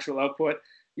trainer's actual output.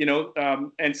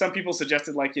 And some people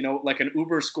suggested like an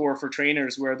Uber score for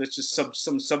trainers, where there's just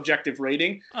some subjective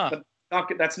rating, but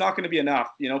that's not going to be enough.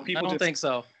 People I don't think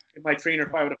so. Give my trainer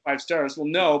 5 out of 5 stars. Well,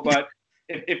 no, but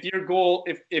if your goal,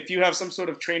 if you have some sort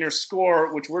of trainer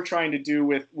score, which we're trying to do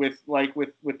with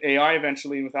AI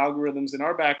eventually, and with algorithms in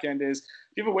our back end, is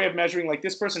you have a way of measuring, like,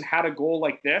 this person had a goal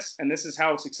like this, and this is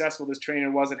how successful this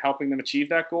trainer was at helping them achieve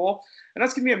that goal. And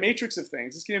that's going to be a matrix of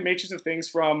things. It's going to be a matrix of things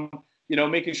from,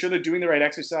 making sure they're doing the right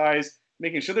exercise,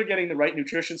 making sure they're getting the right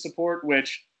nutrition support,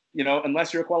 which,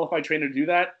 unless you're a qualified trainer to do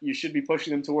that, you should be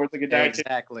pushing them towards like a dietitian.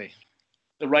 Exactly.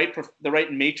 The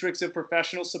right matrix of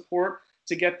professional support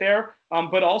to get there.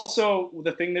 But also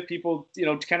the thing that people,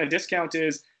 kind of discount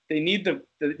is they need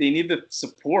the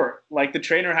support. Like the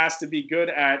trainer has to be good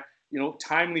at,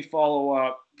 timely follow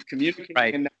up, communicating,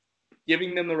 right, and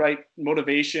giving them the right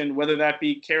motivation, whether that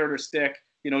be carrot or stick,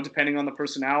 depending on the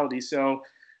personality. So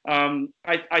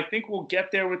I think we'll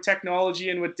get there with technology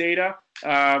and with data.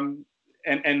 And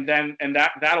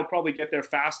that'll probably get there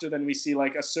faster than we see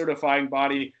like a certifying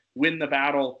body win the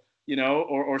battle,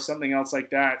 or something else like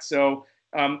that. So,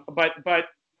 but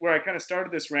where I kind of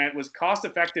started this rant was cost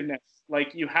effectiveness.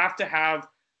 Like you have to have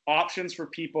options for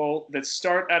people that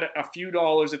start at a few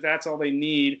dollars if that's all they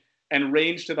need, and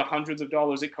range to the hundreds of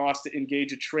dollars it costs to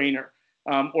engage a trainer,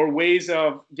 or ways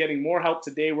of getting more help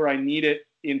today where I need it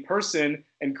in person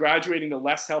and graduating to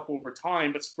less help over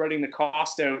time, but spreading the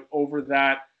cost out over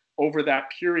that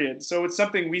period. So it's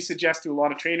something we suggest to a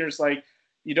lot of trainers, like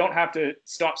you don't have to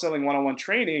stop selling one-on-one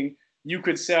training. You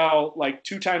could sell like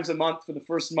 2 times a month for the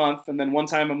first month, and then 1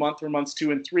 time a month for months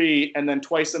 2 and 3, and then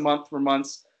twice a month for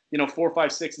months 4,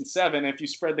 5, 6, and 7. If you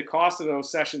spread the cost of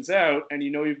those sessions out, and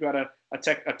you've got a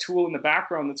tool in the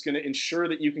background that's going to ensure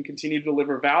that you can continue to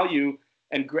deliver value,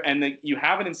 and that you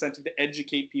have an incentive to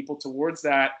educate people towards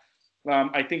that,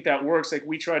 I think that works. Like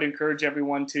we try to encourage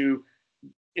everyone to,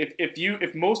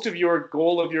 if most of your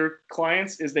goal of your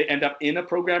clients is they end up in a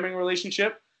programming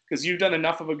relationship, because you've done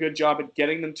enough of a good job at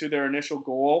getting them to their initial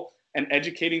goal and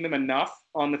educating them enough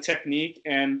on the technique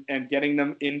and getting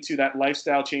them into that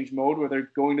lifestyle change mode where they're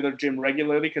going to their gym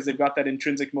regularly because they've got that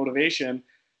intrinsic motivation,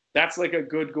 that's like a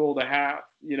good goal to have,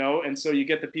 and so you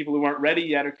get the people who aren't ready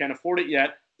yet or can't afford it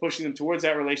yet, pushing them towards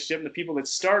that relationship, and the people that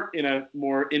start in a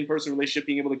more in-person relationship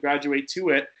being able to graduate to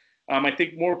it. I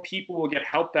think more people will get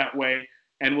help that way.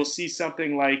 And we'll see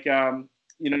something like,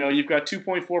 you've got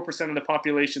 2.4% of the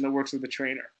population that works with a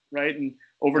trainer, right? And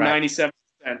over 97%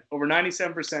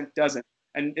 doesn't.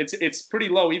 And it's pretty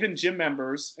low, even gym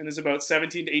members. And there's about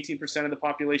 17 to 18% of the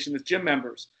population that's gym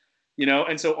members,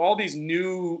 And so all these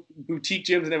new boutique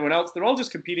gyms and everyone else, they're all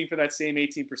just competing for that same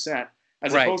 18%,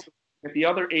 as opposed to the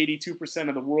other 82%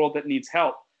 of the world that needs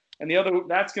help. And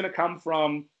that's going to come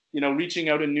from, reaching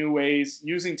out in new ways,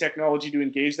 using technology to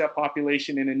engage that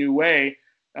population in a new way.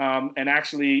 And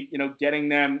actually, getting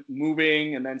them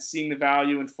moving and then seeing the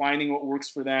value and finding what works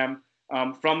for them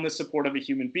from the support of a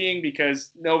human being,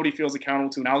 because nobody feels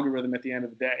accountable to an algorithm at the end of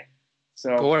the day.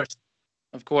 So,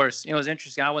 of course. It was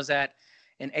interesting. I was at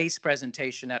an ACE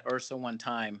presentation at URSA one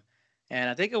time, and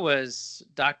I think it was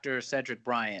Dr. Cedric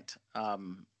Bryant.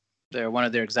 They're one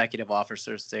of their executive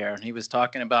officers there, and he was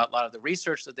talking about a lot of the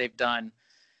research that they've done.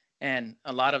 And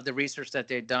a lot of the research that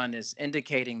they've done is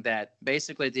indicating that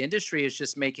basically the industry is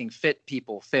just making fit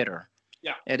people fitter.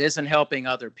 Yeah. It isn't helping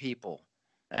other people,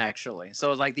 actually.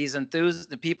 So like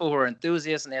the people who are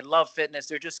enthusiasts and they love fitness,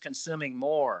 they're just consuming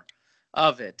more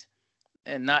of it.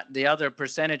 And not the other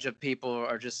percentage of people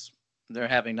are just, they're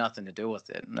having nothing to do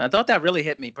with it. And I thought that really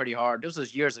hit me pretty hard. This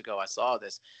was years ago I saw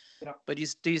this. Yeah. But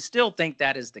do you still think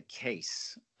that is the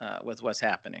case with what's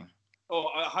happening? Oh,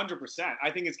 100%.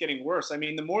 I think it's getting worse. I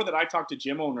mean, the more that I talk to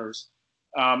gym owners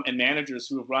and managers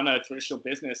who have run a traditional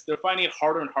business, they're finding it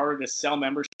harder and harder to sell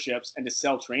memberships and to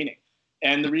sell training.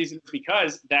 And the reason is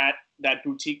because that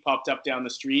boutique popped up down the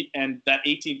street, and that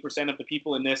 18% of the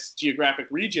people in this geographic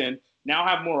region now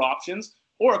have more options.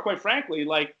 Or quite frankly,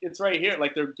 like it's right here,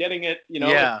 like they're getting it,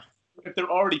 Yeah. If they're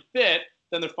already fit,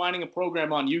 then they're finding a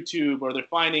program on YouTube, or they're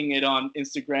finding it on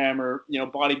Instagram, or,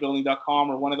 bodybuilding.com,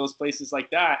 or one of those places like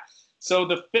that. So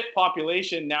the fit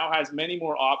population now has many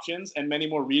more options and many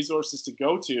more resources to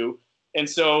go to. And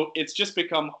so it's just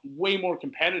become way more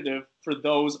competitive for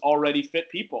those already fit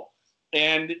people.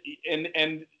 And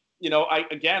I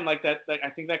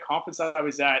think that conference I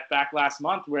was at back last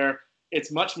month, where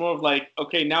it's much more of like,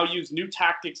 okay, now use new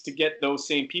tactics to get those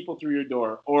same people through your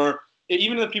door. Or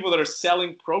even the people that are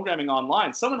selling programming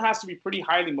online, someone has to be pretty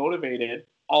highly motivated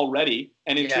already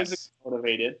and intrinsically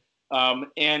motivated.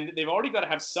 And they've already got to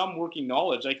have some working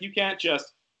knowledge. Like you can't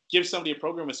just give somebody a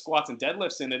program with squats and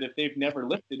deadlifts in it if they've never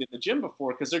lifted in the gym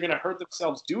before, because they're going to hurt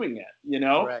themselves doing it,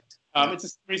 Correct. It's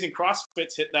the reason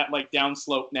CrossFit's hit that like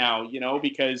downslope now,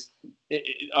 because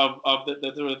of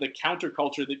the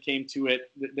counterculture that came to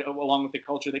it, along with the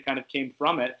culture that kind of came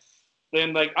from it.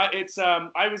 And like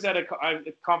I was at a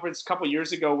conference a couple of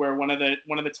years ago where one of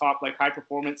the top like high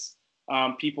performance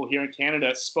people here in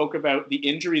Canada spoke about the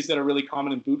injuries that are really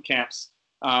common in boot camps,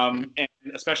 and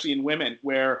especially in women,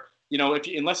 where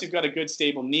unless you've got a good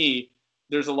stable knee,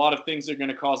 there's a lot of things that are going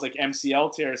to cause like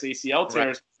MCL tears, ACL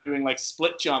tears, doing like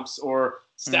split jumps or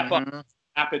step up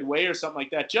rapid way or something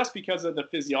like that, just because of the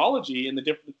physiology and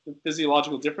the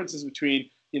physiological differences between,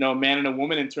 a man and a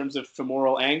woman in terms of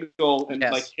femoral angle and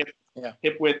like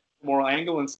hip width, femoral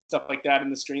angle and stuff like that,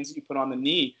 and the strains that you put on the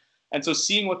knee. And so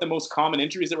seeing what the most common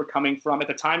injuries that were coming from, at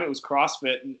the time it was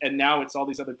CrossFit, and now it's all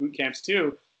these other boot camps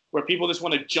too, where people just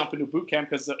want to jump into boot camp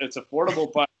because it's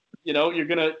affordable, but you're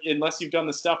going to, unless you've done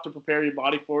the stuff to prepare your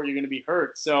body for it, you're going to be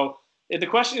hurt. So the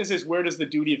question is where does the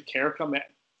duty of care come in?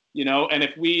 And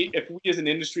if we as an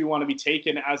industry want to be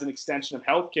taken as an extension of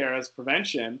healthcare, as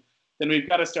prevention, then we've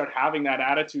got to start having that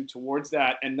attitude towards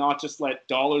that and not just let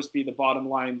dollars be the bottom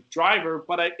line driver.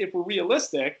 But if we're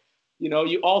realistic,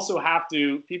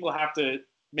 people have to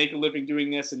make a living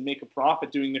doing this and make a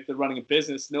profit doing it if they're running a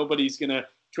business. Nobody's going to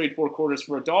trade 4 quarters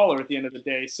for $1 at the end of the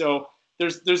day. So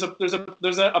there's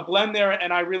a blend there,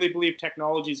 and I really believe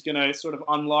technology is going to sort of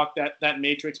unlock that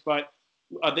matrix. But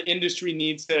the industry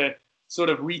needs to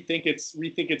sort of rethink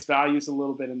its values a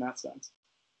little bit in that sense.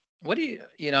 What do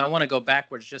I want to go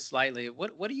backwards just slightly.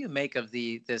 What do you make of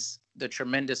the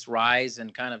tremendous rise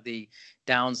and kind of the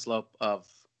downslope of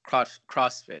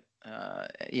CrossFit?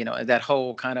 That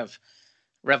whole kind of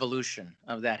revolution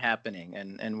of that happening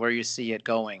and where you see it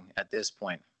going at this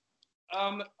point.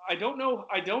 I don't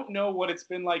know what it's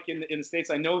been like in the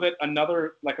States. I know that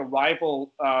another, like a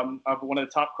rival of one of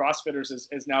the top CrossFitters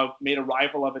has now made a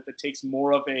rival of it that takes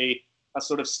more of a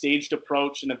sort of staged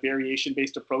approach and a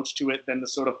variation-based approach to it than the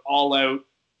sort of all-out,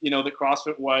 that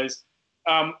CrossFit was.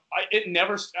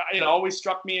 It always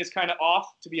struck me as kind of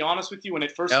off, to be honest with you, when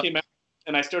it first came out,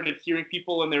 and I started hearing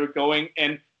people and they were going,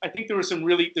 and I think there's some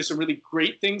really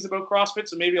great things about CrossFit,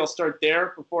 so maybe I'll start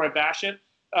there before I bash it.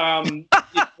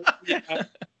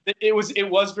 It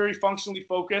was very functionally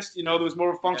focused. There was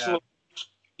more functional.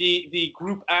 Yeah. The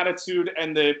group attitude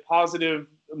and the positive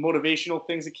motivational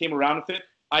things that came around with it.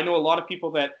 I know a lot of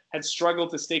people that had struggled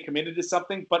to stay committed to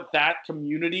something, but that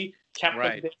community kept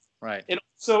them there. Right. It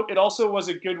also was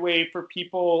a good way for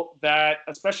people that,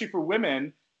 especially for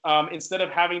women, instead of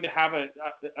having to have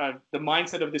the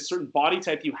mindset of this certain body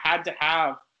type you had to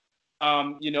have,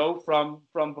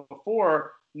 from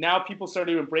before. Now people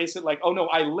started to embrace it, like, oh no,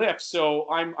 I lift, so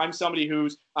I'm somebody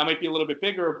I might be a little bit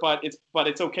bigger, but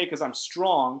it's okay because I'm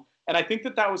strong. And I think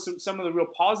that was some of the real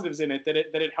positives in it, that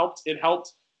it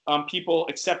helped people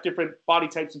accept different body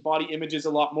types and body images a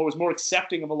lot more. It was more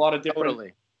accepting of a lot of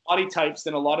different body types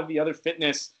than a lot of the other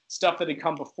fitness stuff that had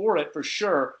come before it, for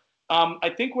sure. I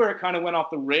think where it kind of went off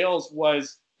the rails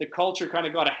was the culture kind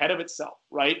of got ahead of itself,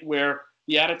 right? Where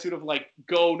the attitude of like,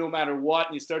 go no matter what,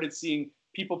 and you started seeing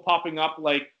people popping up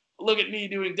like, look at me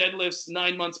doing deadlifts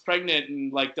 9 months pregnant,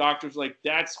 and like doctors like,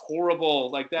 that's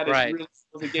horrible, like that is really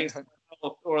against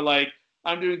health, or like,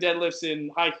 I'm doing deadlifts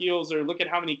in high heels, or look at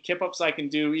how many kip-ups I can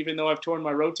do even though I've torn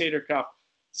my rotator cuff.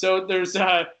 So there's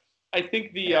I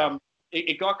think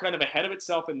it got kind of ahead of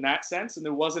itself in that sense, and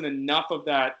there wasn't enough of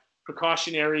that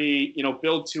precautionary,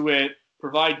 build to it,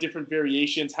 provide different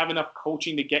variations, have enough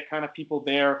coaching to get kind of people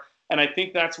there. And I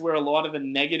think that's where a lot of the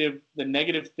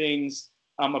negative things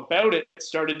about it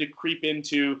started to creep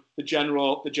into the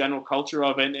general culture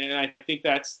of it. And I think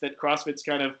that CrossFit's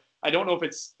kind of, I don't know if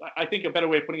it's, I think a better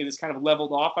way of putting it is kind of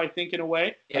leveled off, I think, in a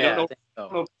way. I don't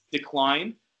know if it's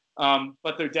decline,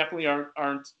 but there definitely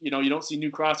aren't, you don't see new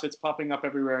CrossFits popping up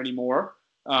everywhere anymore.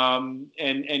 And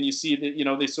you see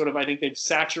that, they sort of, I think they've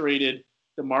saturated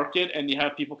the market, and you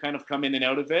have people kind of come in and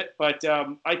out of it. But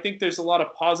I think there's a lot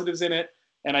of positives in it.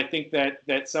 And I think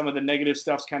that some of the negative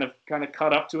stuff's kind of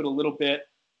cut up to it a little bit,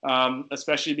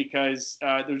 especially because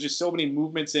there's just so many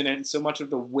movements in it, and so much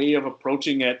of the way of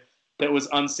approaching it that was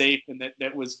unsafe, and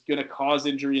that was going to cause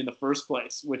injury in the first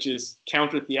place, which is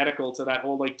counter-theoretical to that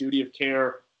whole like duty of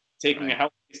care, taking a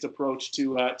health-based approach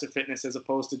to fitness as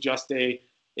opposed to just an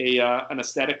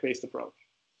aesthetic-based approach.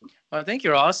 Well, I think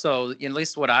you're also, at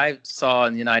least what I saw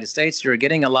in the United States, you're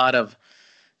getting a lot of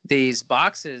these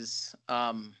boxes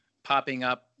popping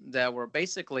up that were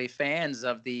basically fans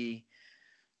of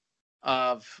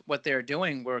what they're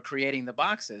doing. Were creating the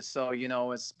boxes. So,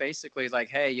 it's basically like,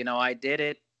 hey, I did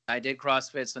it. I did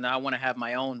CrossFit, so now I want to have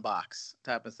my own box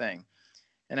type of thing.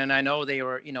 And then I know they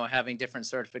were, having different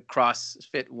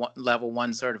CrossFit level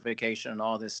 1 certification and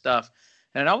all this stuff.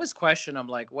 And I always question, I'm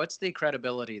like, what's the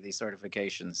credibility of these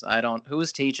certifications?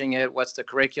 Who's teaching it? What's the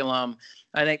curriculum?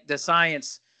 I think the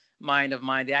science mind of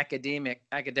mine, the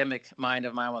academic mind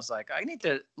of mine was like, I need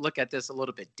to look at this a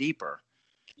little bit deeper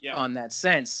on that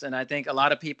sense. And I think a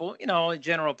lot of people,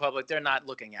 general public, they're not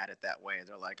looking at it that way.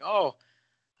 They're like, oh,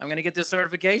 I'm going to get this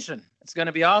certification. It's going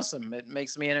to be awesome. It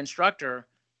makes me an instructor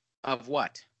of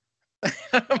what?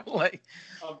 Like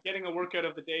of getting a workout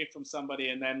of the day from somebody,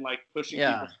 and then like pushing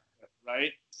people,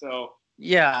 right? So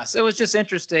Yeah, so it was just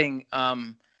interesting.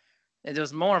 It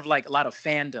was more of like a lot of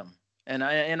fandom, and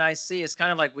I see it's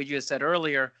kind of like what you said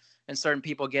earlier, and certain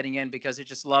people getting in because they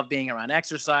just love being around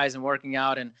exercise and working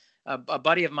out. And a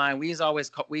buddy of mine, we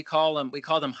call them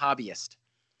hobbyists.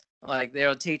 Like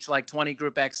they'll teach like 20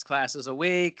 group X classes a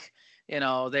week.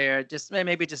 They're just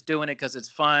maybe just doing it because it's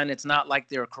fun. It's not like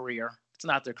their career. It's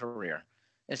not their career.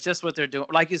 It's just what they're doing.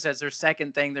 Like you said, it's their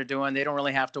second thing they're doing. They don't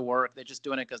really have to work. They're just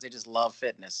doing it because they just love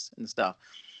fitness and stuff.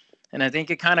 And I think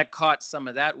it kind of caught some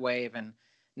of that wave. And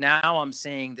now I'm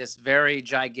seeing this very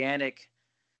gigantic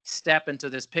step into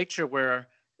this picture where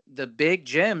the big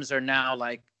gyms are now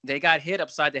like, they got hit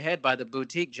upside the head by the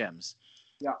boutique gyms.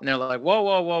 Yeah. And they're like, whoa,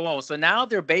 whoa, whoa, whoa. So now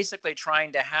they're basically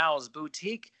trying to house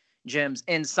boutique gyms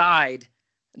inside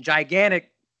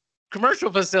gigantic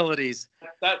commercial facilities.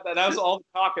 That was all the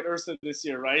talk at Ursa this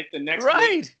year, right? The next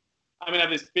right. I'm going to have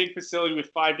this big facility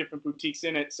with 5 different boutiques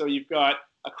in it. So you've got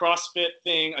a CrossFit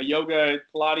thing, a yoga,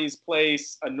 Pilates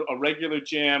place, a regular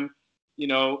gym.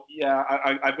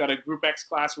 I've got a Group X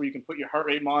class where you can put your heart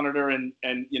rate monitor and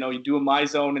you do a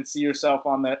MyZone and see yourself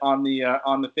on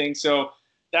the thing. So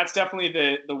that's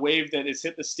definitely the wave that has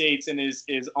hit the States and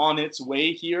is on its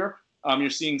way here. You're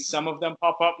seeing some of them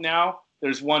pop up now.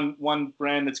 There's one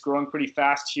brand that's growing pretty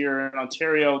fast here in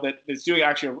Ontario that is doing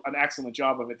actually an excellent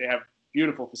job of it. They have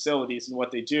beautiful facilities in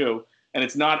what they do, and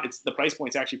it's the price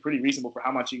point's actually pretty reasonable for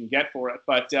how much you can get for it.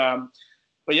 But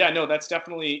yeah, no, that's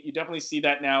you definitely see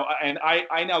that now. And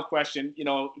I now question,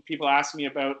 people ask me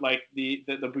about like the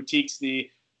boutiques,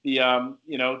 the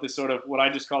sort of what I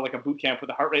just call like a boot camp with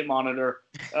a heart rate monitor,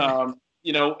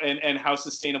 and how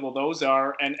sustainable those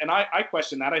are. And I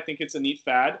question that. I think it's a neat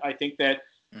fad. I think that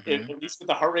at least with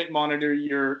the heart rate monitor,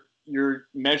 you're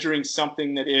measuring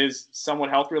something that is somewhat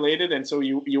health related, and so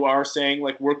you are saying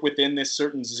like work within this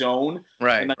certain zone.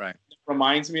 Right, and that right.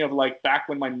 Reminds me of like back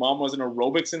when my mom was an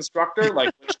aerobics instructor,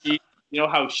 like she,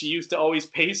 how she used to always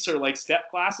pace her like step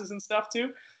classes and stuff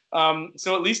too.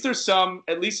 So at least there's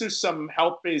some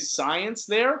health-based science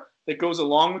there that goes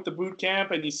along with the boot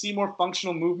camp, and you see more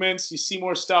functional movements. You see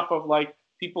more stuff of like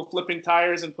people flipping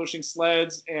tires and pushing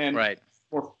sleds and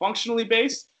more functionally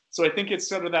based. So I think it's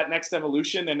sort of that next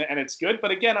evolution, and it's good.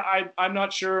 But again, I'm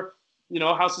not sure,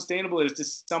 how sustainable it is.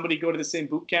 Does somebody go to the same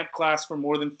boot camp class for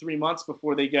more than 3 months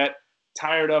before they get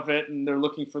tired of it and they're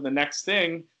looking for the next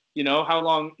thing? How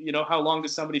long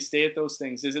does somebody stay at those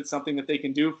things? Is it something that they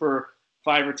can do for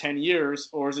 5 or 10 years,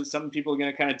 or is it something people are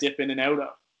going to kind of dip in and out of?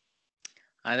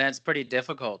 That's pretty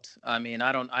difficult. I mean,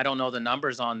 I don't know the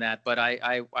numbers on that, but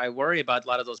I worry about a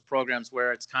lot of those programs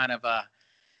where it's kind of a,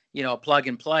 plug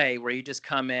and play, where you just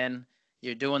come in,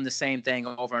 you're doing the same thing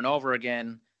over and over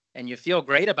again, and you feel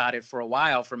great about it for a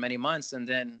while, for many months. And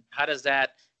then how does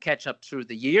that catch up through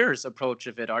the years approach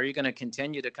of it? Are you going to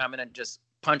continue to come in and just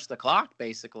punch the clock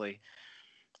basically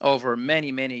over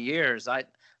many, many years? I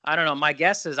don't know. My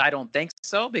guess is I don't think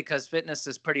so, because fitness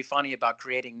is pretty funny about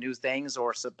creating new things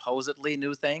or supposedly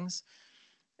new things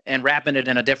and wrapping it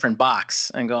in a different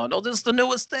box and going, oh, this is the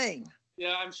newest thing.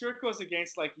 Yeah, I'm sure it goes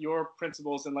against like your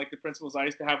principles and like the principles I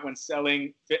used to have when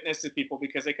selling fitness to people,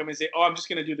 because they come and say, oh, I'm just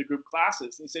going to do the group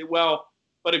classes. And you say, well,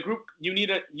 but a group, you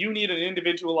need an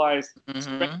individualized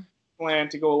strength plan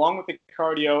to go along with the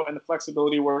cardio and the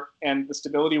flexibility work and the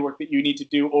stability work that you need to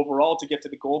do overall to get to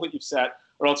the goal that you've set,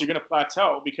 or else you're going to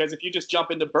plateau. Because if you just jump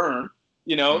into burn,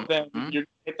 then you're going to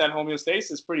hit that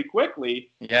homeostasis pretty quickly.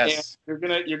 Yes. And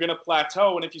you're gonna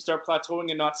plateau. And if you start plateauing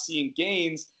and not seeing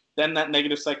gains, then that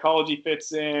negative psychology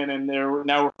fits in, and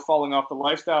now we're falling off the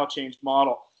lifestyle change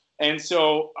model. And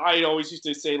so I always used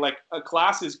to say, like, a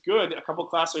class is good, a couple of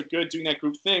classes are good doing that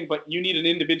group thing, but you need an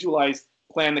individualized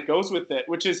plan that goes with it,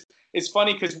 which is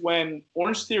funny, because when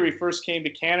Orange Theory first came to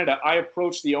Canada, I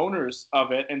approached the owners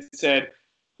of it and said,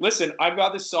 listen, I've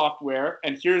got this software,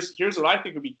 and here's what I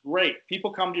think would be great.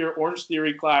 People come to your Orange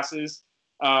Theory classes,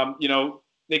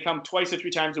 they come 2 or 3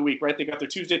 times a week, right? They got their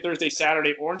Tuesday, Thursday,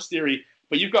 Saturday Orange Theory.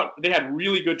 But they had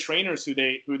really good trainers who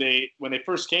they when they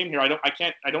first came here. I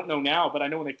don't know now, but I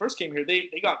know when they first came here, they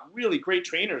got really great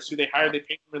trainers who they hired. They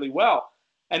paid them really well.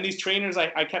 And these trainers,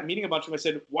 I kept meeting a bunch of them. I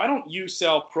said, why don't you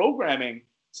sell programming?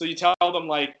 So you tell them,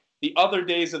 like, the other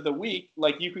days of the week,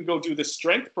 like, you can go do the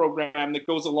strength program that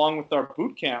goes along with our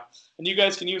boot camp, and you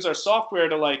guys can use our software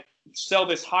to like sell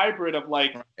this hybrid of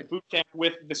like a boot camp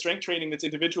with the strength training that's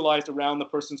individualized around the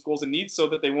person's goals and needs, so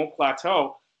that they won't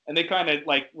plateau. And they kind of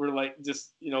like were like,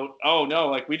 just, oh no,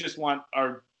 like, we just want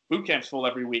our boot camps full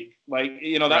every week. Like,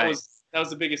 that was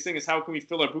the biggest thing, is how can we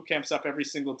fill our boot camps up every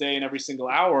single day and every single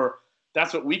hour?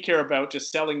 That's what we care about,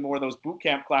 just selling more of those boot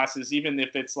camp classes, even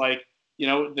if it's like,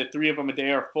 the 3 of them a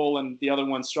day are full and the other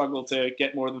ones struggle to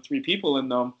get more than 3 people in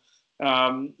them.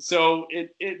 So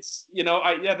it's the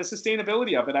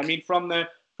sustainability of it. I mean, from the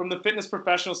fitness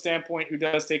professional standpoint, who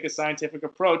does take a scientific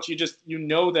approach, you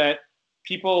know that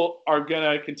people are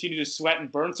gonna continue to sweat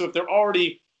and burn. So if they're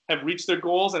already have reached their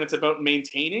goals and it's about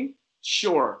maintaining,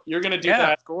 sure, you're gonna do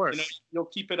that. Of course. You'll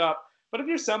keep it up. But if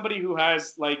you're somebody who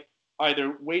has like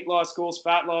either weight loss goals,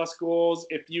 fat loss goals,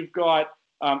 if you've got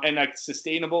and like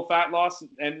sustainable fat loss,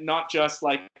 and not just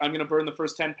like I'm going to burn the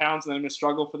first 10 pounds and then I'm going to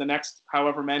struggle for the next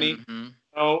however many.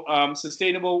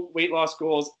 Sustainable weight loss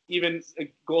goals, even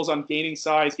goals on gaining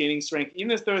size, gaining strength,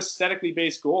 even if they're aesthetically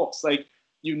based goals, like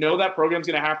that program's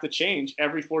going to have to change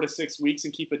every 4 to 6 weeks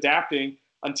and keep adapting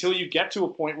until you get to a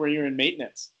point where you're in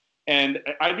maintenance. And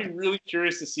I'd be really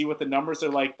curious to see what the numbers are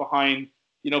like behind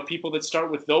people that start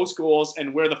with those goals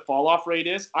and where the fall off rate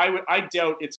is. I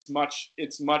doubt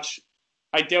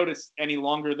I doubt it's any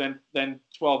longer than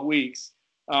 12 weeks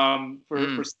for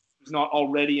who's not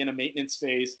already in a maintenance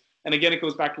phase. And again, it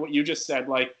goes back to what you just said,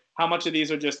 like how much of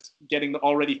these are just getting the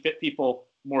already fit people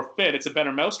more fit. It's a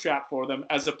better mousetrap for them,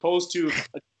 as opposed to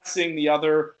addressing the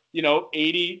other,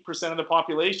 80% of the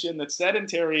population that's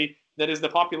sedentary, that is the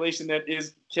population that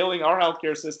is killing our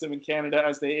healthcare system in Canada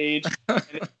as they age.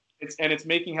 and it's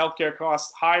making healthcare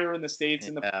costs higher in the States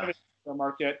in the private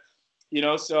market.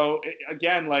 So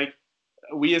again, like,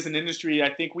 we as an industry,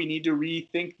 I think we need to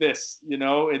rethink this,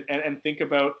 and think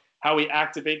about how we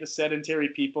activate the sedentary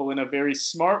people in a very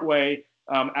smart way,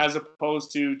 as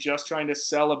opposed to just trying to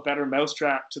sell a better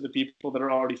mousetrap to the people that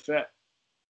are already fit.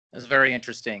 That's very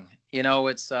interesting.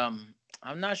 It's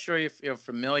I'm not sure if you're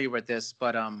familiar with this,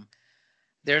 but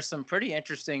there's some pretty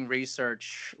interesting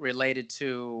research related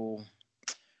to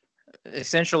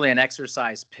essentially an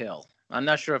exercise pill. I'm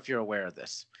not sure if you're aware of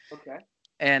this. Okay.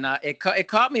 And it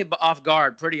caught me off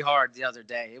guard pretty hard the other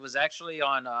day. It was actually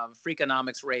on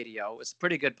Freakonomics Radio. It's a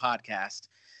pretty good podcast.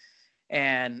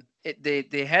 And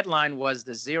the headline was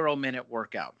the 0-minute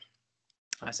workout.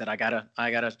 I said, I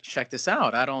gotta check this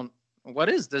out. What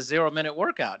is the 0-minute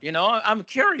workout? I'm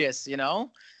curious,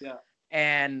 Yeah.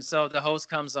 And so the host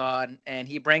comes on and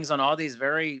he brings on all these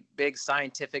very big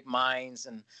scientific minds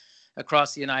and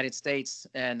across the United States,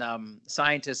 and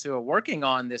scientists who are working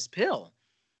on this pill.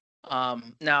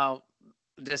 Now,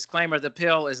 disclaimer, the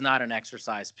pill is not an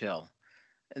exercise pill.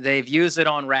 They've used it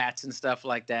on rats and stuff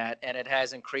like that, and it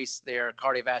has increased their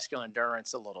cardiovascular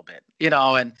endurance a little bit,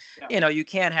 you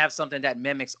can't have something that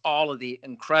mimics all of the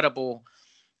incredible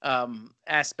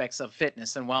aspects of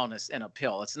fitness and wellness in a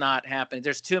pill. It's not happening.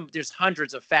 There's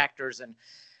hundreds of factors and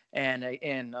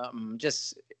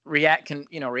just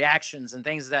reactions and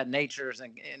things of that nature,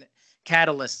 and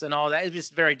catalysts and all that. It's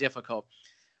just very difficult.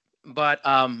 But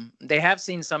they have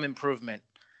seen some improvement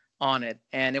on it.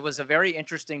 And it was a very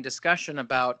interesting discussion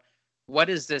about, what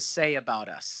does this say about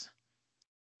us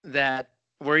that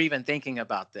we're even thinking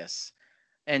about this?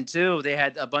 And two, they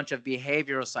had a bunch of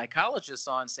behavioral psychologists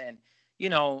on saying,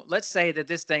 let's say that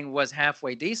this thing was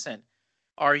halfway decent.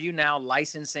 Are you now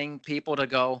licensing people to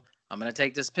go, I'm going to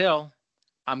take this pill,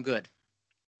 I'm good.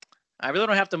 I really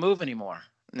don't have to move anymore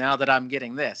now that I'm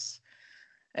getting this.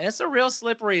 And it's a real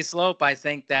slippery slope, I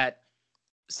think, that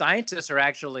scientists are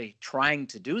actually trying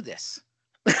to do this.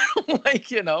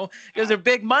 Because there's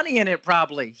big money in it,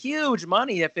 probably. Huge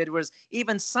money if it was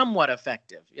even somewhat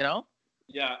effective,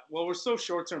 Yeah, well, we're so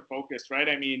short-term focused, right?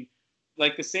 I mean,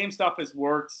 like, the same stuff has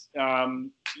worked,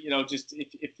 just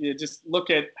if you just look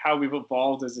at how we've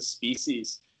evolved as a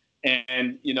species,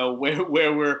 and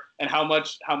where we're, and how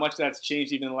much that's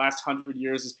changed even in the last 100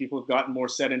 years as people have gotten more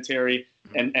sedentary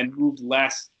and moved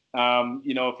less.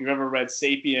 If you've ever read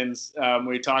 *Sapiens*,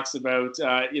 where he talks about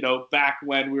back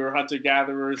when we were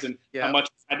hunter-gatherers and how much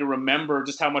we had to remember,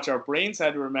 just how much our brains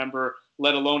had to remember,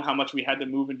 let alone how much we had to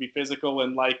move and be physical,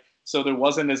 and so there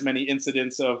wasn't as many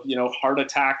incidents of heart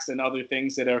attacks and other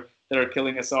things that are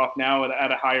killing us off now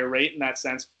at a higher rate in that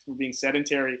sense from being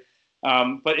sedentary.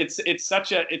 But it's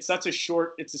such a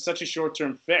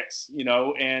short-term fix,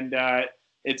 and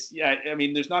I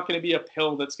mean, there's not going to be a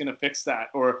pill that's going to fix that,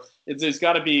 or there's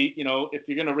got to be, if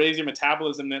you're going to raise your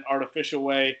metabolism in an artificial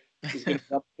way, there's going to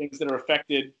be things that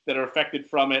are affected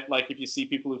from it. Like if you see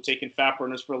people who've taken fat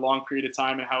burners for a long period of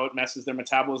time and how it messes their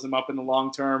metabolism up in the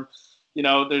long term,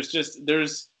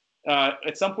 there's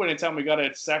at some point in time, we got to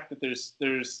accept that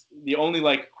there's the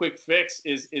only quick fix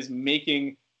is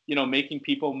making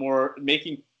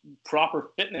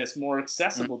proper fitness more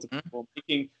accessible to people,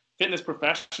 making fitness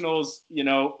professionals,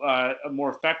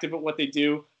 more effective at what they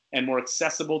do and more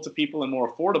accessible to people and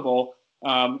more affordable,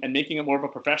 and making it more of a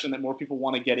profession that more people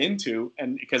want to get into,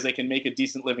 and because they can make a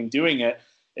decent living doing it.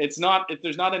 There's not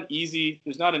an easy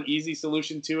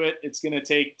solution to it. It's going to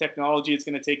take technology. It's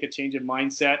going to take a change of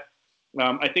mindset.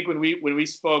 I think when we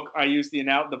spoke, I used the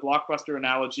Blockbuster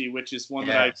analogy, which is one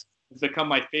that I've become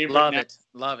my favorite.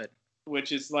 Love it.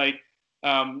 Which is like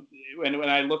when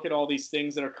I look at all these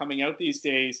things that are coming out these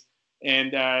days,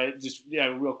 and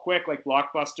real quick, like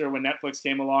Blockbuster, when Netflix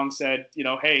came along, said,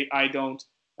 hey,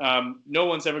 no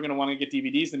one's ever going to want to get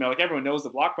DVDs in the mail. Like everyone knows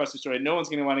the Blockbuster story. No one's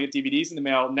going to want to get DVDs in the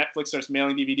mail. Netflix starts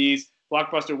mailing DVDs.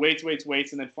 Blockbuster waits,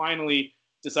 and then finally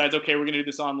decides, okay, we're going to do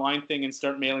this online thing and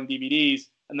start mailing DVDs.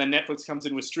 And then Netflix comes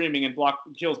in with streaming and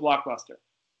kills Blockbuster.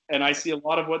 And I see a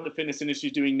lot of what the fitness industry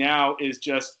is doing now is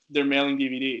just they're mailing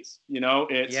DVDs.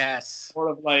 It's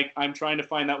sort of like I'm trying to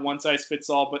find that one size fits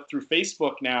all, but through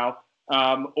Facebook now,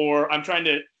 or I'm trying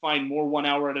to find more 1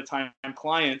 hour at a time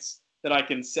clients that I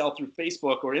can sell through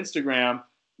Facebook or Instagram,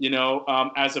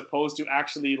 as opposed to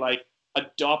actually like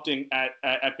adopting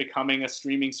at becoming a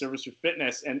streaming service for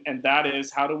fitness. And that is,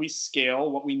 how do we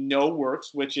scale what we know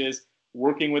works, which is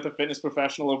working with a fitness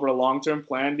professional over a long-term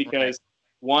plan, because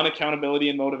one, accountability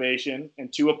and motivation,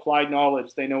 and two, applied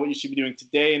knowledge. They know what you should be doing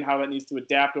today and how that needs to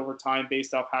adapt over time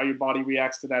based off how your body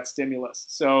reacts to that stimulus.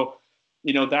 So,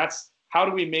 that's how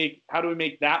do we make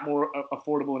that more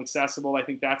affordable and accessible? I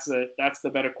think that's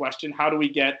the better question. How do we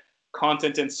get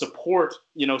content and support,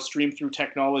 stream through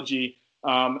technology,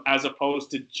 as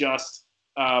opposed to just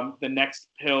the next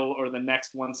pill or the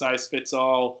next one size fits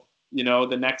all,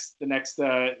 the next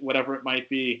whatever it might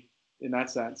be in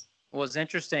that sense. Well, it's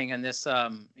interesting in this,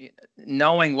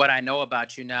 knowing what I know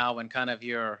about you now and kind of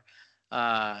your,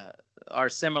 our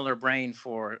similar brain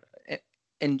for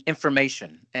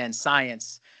information and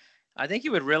science. I think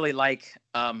you would really like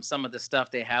some of the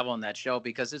stuff they have on that show,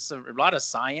 because it's a lot of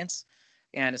science,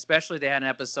 and especially they had an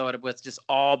episode with just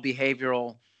all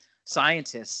behavioral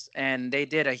scientists, and they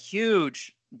did a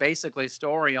huge, basically,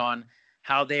 story on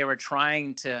how they were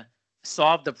trying to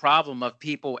solve the problem of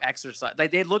people exercise.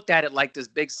 Like they looked at it like this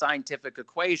big scientific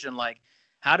equation, like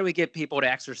how do we get people to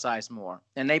exercise more?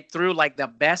 And they threw like the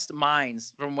best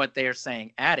minds from what they're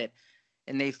saying at it,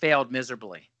 and they failed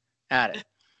miserably at it.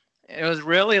 It was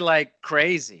really like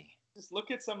crazy. Just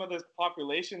look at some of the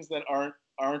populations that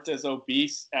aren't as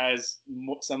obese as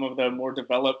some of the more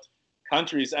developed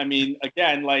countries. I mean,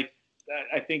 again, like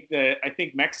I think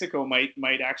Mexico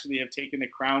might actually have taken the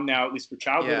crown now, at least for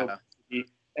childhood obesity.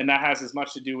 And that has as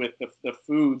much to do with the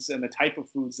foods and the type of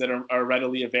foods that are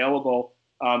readily available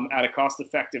at a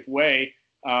cost-effective way.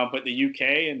 But the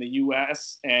UK and the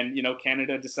US and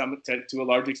Canada to a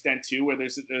large extent too, where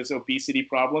there's obesity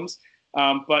problems.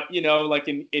 But like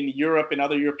in Europe and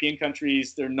other European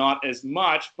countries, they're not as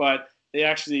much. But they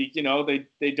actually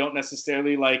they don't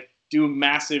necessarily like do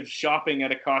massive shopping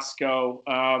at a Costco.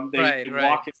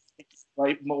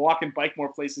 They walk and bike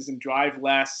more places and drive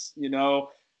less.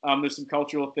 There's some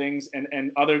cultural things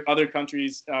and other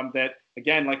countries that,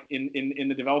 again, like in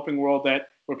the developing world,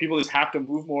 where people just have to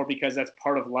move more because that's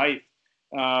part of life.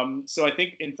 So I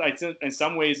think in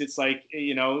some ways it's like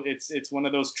it's one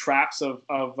of those traps of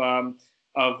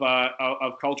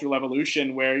cultural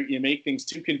evolution where you make things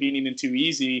too convenient and too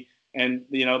easy, and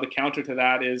the counter to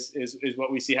that is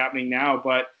what we see happening now.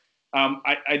 But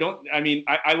I love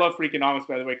Freakonomics,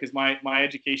 by the way, because my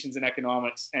education's in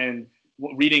economics, and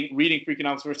reading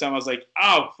Freakonomics first time, I was like,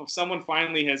 oh, someone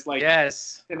finally has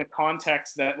in a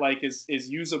context that like is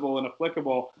usable and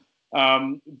applicable.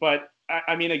 But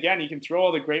I mean, again, you can throw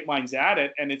all the great minds at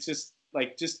it, and it's just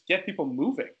get people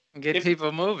moving. Get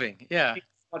people moving. Yeah.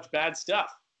 Much bad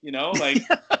stuff, like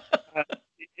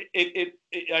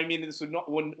I mean, this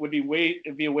would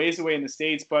be a ways away in the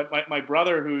States, but my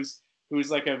brother who's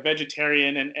like a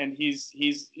vegetarian and he's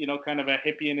kind of a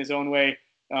hippie in his own way,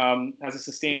 has a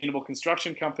sustainable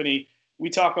construction company. We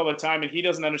talk all the time, and he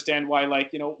doesn't understand why,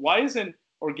 why isn't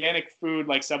organic food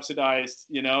like subsidized,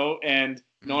 and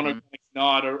non-organic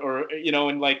not, or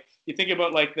and like you think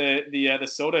about like the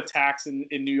soda tax in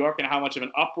New York and how much of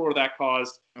an uproar that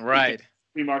caused. Right.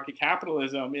 Free market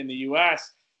capitalism in the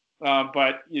U.S.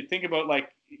 But you think about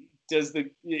like,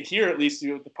 here at least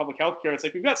with the public health care, it's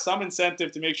like we've got some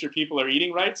incentive to make sure people are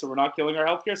eating right, so we're not killing our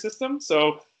healthcare system.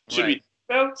 So should we think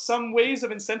about some ways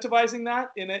of incentivizing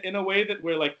that in a way that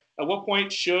we're like, at what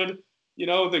point should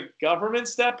the government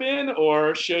step in,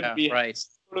 or should be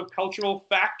sort of cultural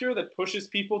factor that pushes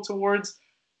people towards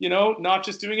not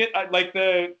just doing it like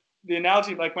the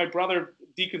analogy, like my brother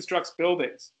deconstructs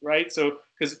buildings, right? So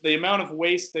because the amount of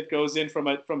waste that goes in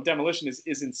from demolition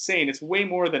is insane. It's way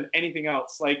more than anything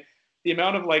else. Like the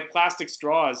amount of like plastic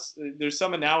straws, there's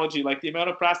some analogy, like the amount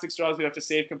of plastic straws we have to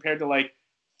save compared to like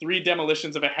 3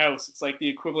 demolitions of a house. It's like the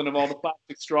equivalent of all the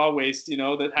plastic straw waste,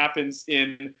 that happens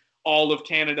in all of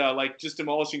Canada. Like just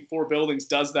demolishing 4 buildings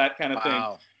does that kind of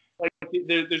thing. Like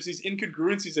there's these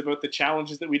incongruencies about the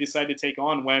challenges that we decide to take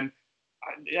on. When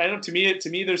I don't, to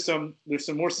me, there's some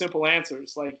more simple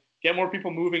answers, like get more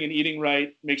people moving and eating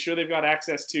right, make sure they've got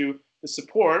access to the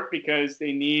support, because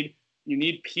you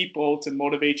need people to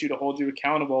motivate you, to hold you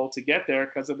accountable to get there,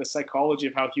 because of the psychology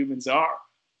of how humans are.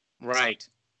 Right.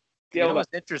 You know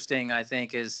what's interesting, I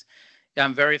think, is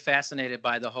I'm very fascinated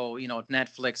by the whole,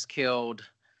 Netflix killed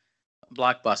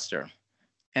Blockbuster.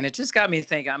 And it just got me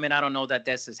thinking. I mean, I don't know that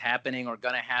this is happening or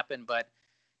going to happen, but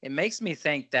it makes me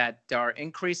think that our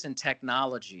increase in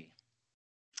technology,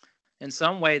 in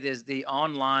some way, there's the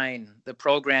online, the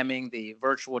programming, the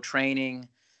virtual training.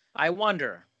 I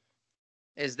wonder,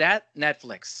 is that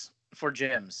Netflix for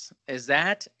gyms? Is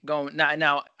that going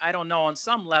now? I don't know. On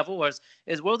some level,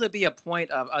 will there be a point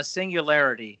of a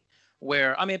singularity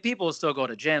where, I mean, people will still go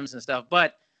to gyms and stuff,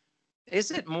 but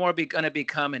is it more going to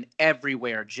become an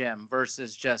everywhere gym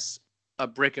versus just a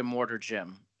brick and mortar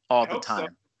gym all the time?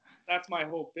 So. That's my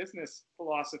whole business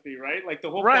philosophy, right? Like the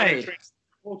whole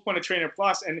point of Trainer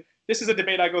Plus. And this is a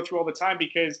debate I go through all the time,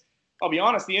 because I'll be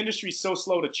honest, the industry is so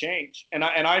slow to change. And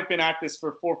I've been at this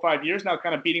for 4 or 5 years now,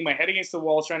 kind of beating my head against the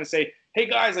wall, trying to say, hey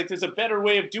guys, like there's a better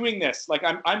way of doing this. Like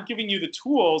I'm giving you the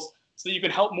tools so that you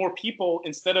can help more people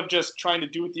instead of just trying to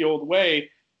do it the old way.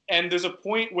 And there's a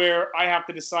point where I have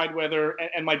to decide whether,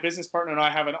 and my business partner and I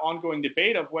have an ongoing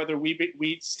debate of whether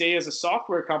we stay as a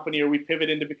software company or we pivot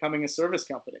into becoming a service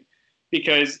company.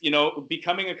 Because,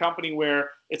 becoming a company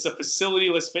where it's a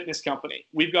facility-less fitness company,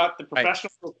 we've got the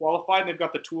professionals who are qualified and they've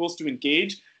got the tools to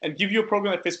engage and give you a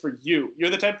program that fits for you. You're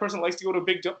the type of person that likes to go to a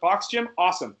big box gym?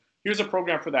 Awesome. Here's a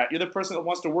program for that. You're the person that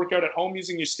wants to work out at home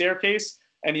using your staircase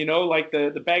and, like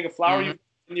the bag of flour you've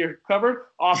in your cupboard?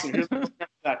 Awesome. Here's a program for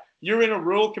that. You're in a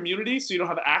rural community, so you don't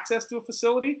have access to a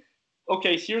facility?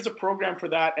 Okay, here's a program for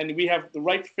that. And we have the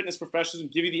right fitness professionals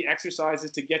and give you the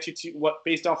exercises to get you to what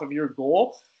based off of your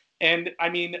goal. And I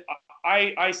mean,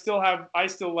 I still am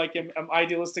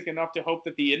idealistic enough to hope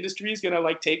that the industry is going to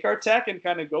like take our tech and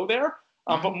kind of go there.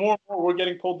 But more and more, we're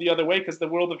getting pulled the other way, because the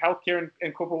world of healthcare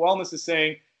and corporate wellness is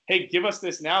saying, hey, give us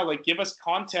this now. Like, give us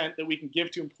content that we can give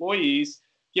to employees.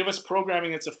 Give us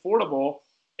programming that's affordable.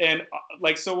 And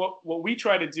so what we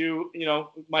try to do,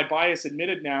 my bias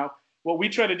admitted now, what we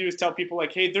try to do is tell people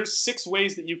like, hey, there's 6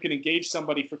 ways that you can engage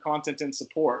somebody for content and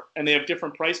support. And they have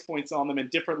different price points on them and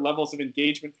different levels of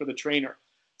engagement for the trainer.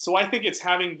 So I think it's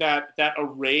having that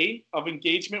array of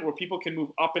engagement where people can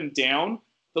move up and down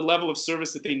the level of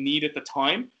service that they need at the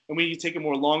time. And we need to take a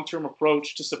more long-term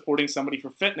approach to supporting somebody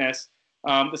for fitness.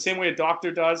 The same way a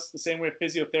doctor does, the same way a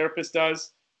physiotherapist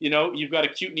does. You've got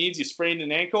acute needs, you sprained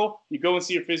an ankle, you go and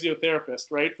see your physiotherapist,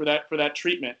 right, for that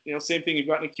treatment. Same thing, you've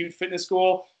got an acute fitness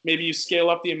goal, maybe you scale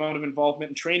up the amount of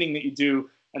involvement and training that you do,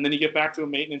 and then you get back to a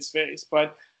maintenance phase.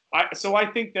 But I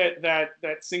think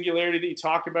that singularity that you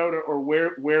talk about, or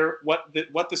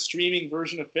what the streaming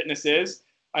version of fitness is,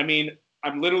 I mean,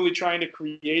 I'm literally trying to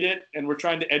create it, and we're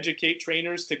trying to educate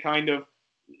trainers to kind of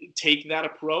take that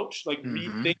approach, like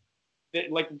rethink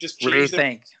it, like just change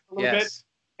a little bit.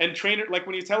 And trainer, like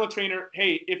when you tell a trainer,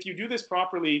 hey, if you do this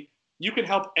properly, you can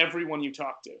help everyone you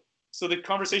talk to. So the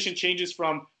conversation changes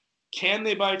from can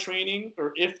they buy training,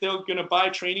 or if they're going to buy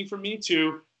training from me,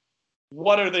 to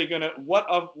what are they going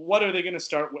to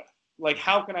start with? Like,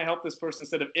 how can I help this person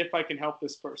instead of if I can help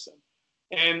this person?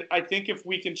 And I think if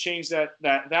we can change that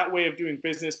way of doing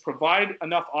business, provide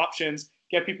enough options,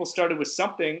 get people started with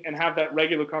something, and have that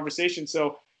regular conversation.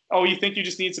 So, oh, you think you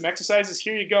just need some exercises?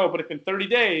 Here you go. But if in 30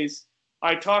 days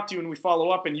I talk to you and we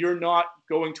follow up and you're not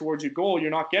going towards your goal,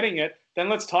 you're not getting it, then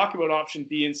let's talk about option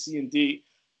B and C and D.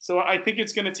 So I think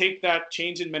it's going to take that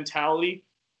change in mentality,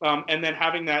 and then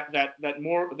having that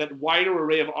wider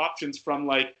array of options, from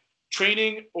like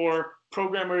training or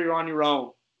program where you're on your own,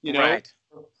 right.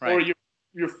 Or you're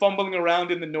fumbling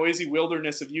around in the noisy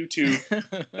wilderness of YouTube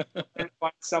and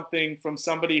find something from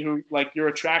somebody who like you're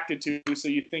attracted to, so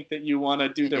you think that you want to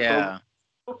do their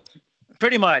program.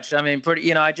 Pretty much. I mean, I'm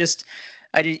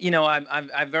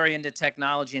very into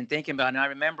technology and thinking about it. And I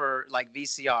remember like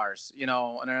VCRs,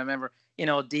 and I remember,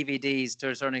 DVDs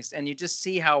to a certain extent. And you just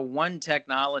see how one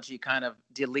technology kind of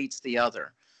deletes the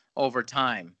other over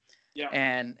time. Yeah.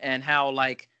 And how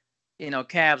like,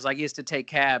 cabs, I used to take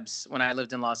cabs when I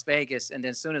lived in Las Vegas. And then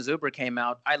as soon as Uber came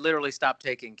out, I literally stopped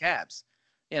taking cabs,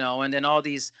 and then all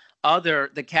these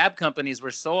the cab companies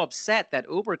were so upset that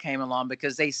Uber came along,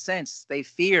 because they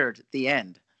feared the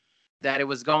end, that it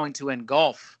was going to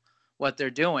engulf what they're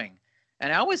doing.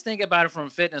 And I always think about it from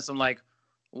fitness. I'm like,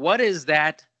 what is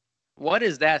that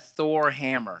Thor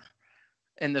hammer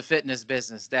in the fitness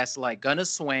business that's like gonna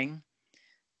swing?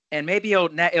 And maybe it'll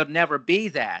never be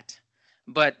that,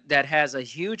 but that has a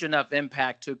huge enough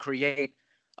impact to create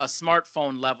a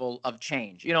smartphone level of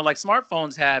change. You know, like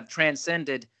smartphones have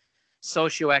transcended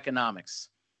socioeconomics.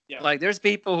 Yeah. Like there's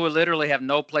people who literally have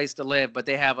no place to live, but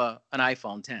they have an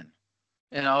iPhone 10.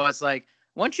 You know, it's like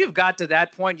once you've got to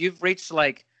that point, you've reached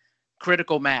like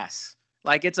critical mass.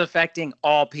 Like it's affecting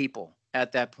all people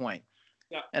at that point.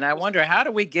 Yeah. And I wonder, how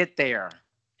do we get there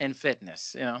in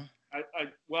fitness? You know,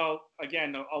 well,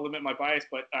 again, I'll limit my bias,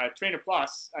 but Trainer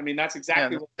Plus, I mean, that's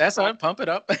exactly what that's how I pump it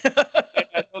up.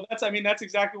 That's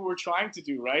exactly what we're trying to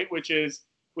do, right? Which is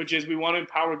we want to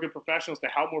empower good professionals to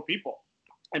help more people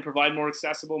and provide more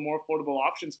accessible, more affordable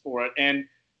options for it. And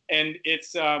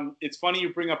it's funny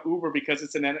you bring up Uber, because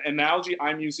it's an analogy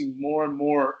I'm using more and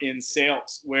more in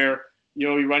sales, where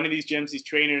you run into these gyms, these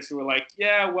trainers who are like,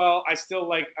 yeah, well,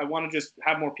 I want to just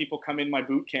have more people come in my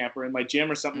boot camp or in my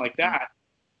gym or something like that.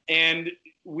 And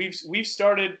we've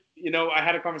started, I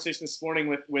had a conversation this morning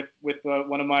with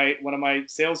one of my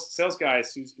sales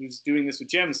guys who's doing this with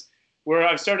gyms, where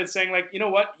I've started saying, like, you know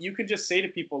what, you can just say to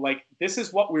people, like, this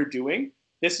is what we're doing.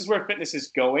 This is where fitness is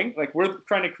going. Like, we're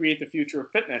trying to create the future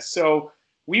of fitness. So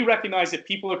we recognize that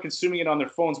people are consuming it on their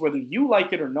phones, whether you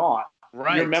like it or not.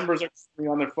 Right. Your members are consuming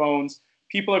it on their phones.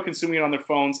 People are consuming it on their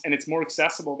phones, and it's more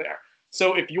accessible there.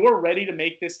 So if you're ready to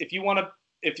make this,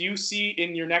 if you see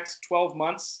in your next 12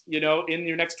 months, in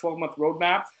your next 12-month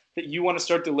roadmap that you want to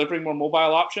start delivering more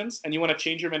mobile options and you want to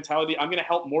change your mentality, I'm going to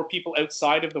help more people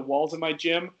outside of the walls of my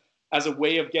gym as a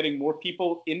way of getting more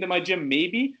people into my gym,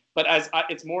 maybe. But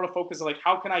it's more a focus of, like,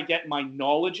 how can I get my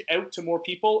knowledge out to more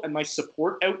people and my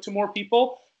support out to more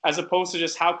people, as opposed to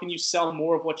just how can you sell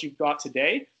more of what you've got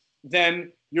today,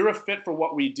 then you're a fit for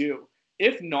what we do.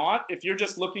 If not, if you're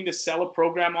just looking to sell a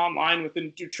program online with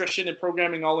the nutrition and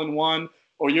programming all in one,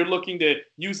 or you're looking to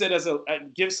use it as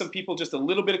give some people just a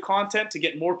little bit of content to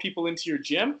get more people into your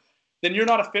gym, then you're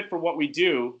not a fit for what we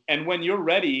do. And when you're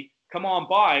ready, come on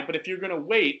by. But if you're going to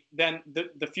wait, then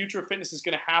the future of fitness is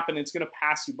going to happen. It's going to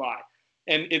pass you by.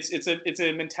 And it's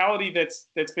a mentality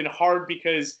that's been hard,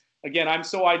 because, again, I'm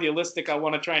so idealistic. I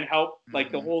want to try and help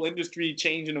like the whole industry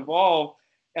change and evolve.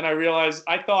 And I realized,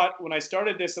 I thought when I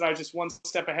started this that I was just one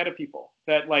step ahead of people,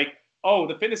 that, like, oh,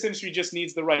 the fitness industry just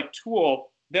needs the right tool.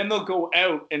 Then they'll go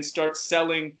out and start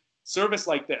selling service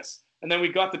like this. And then we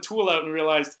got the tool out and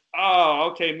realized, oh,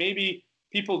 okay, maybe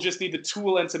people just need the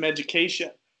tool and some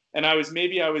education. And I was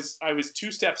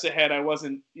 2 steps ahead. I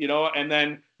wasn't, and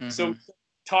then so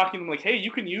talking to them, like, hey,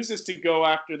 you can use this to go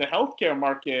after the healthcare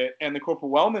market and the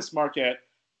corporate wellness market,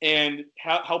 and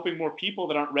helping more people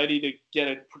that aren't ready to get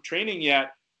a training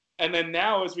yet. And then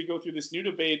now, as we go through this new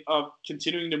debate of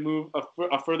continuing to move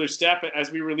a further step,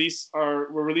 as we're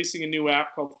releasing a new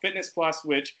app called Fitness Plus,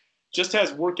 which just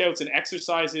has workouts and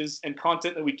exercises and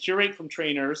content that we curate from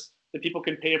trainers that people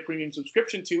can pay a premium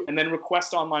subscription to, and then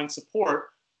request online support.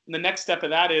 And the next step of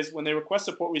that is, when they request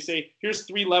support, we say, here's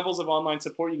 3 levels of online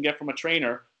support you can get from a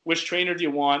trainer. Which trainer do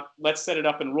you want? Let's set it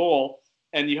up and roll.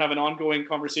 And you have an ongoing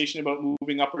conversation about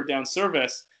moving up or down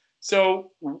service. So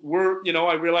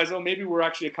I realized, maybe we're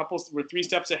 3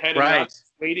 steps ahead, and not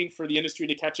waiting for the industry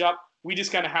to catch up. We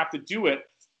just kind of have to do it.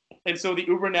 And so the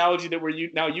Uber analogy that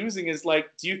we're now using is,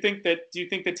 like, do you think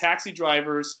that taxi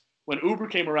drivers, when Uber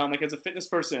came around, like, as a fitness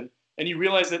person, and you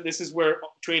realize that this is where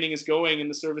training is going and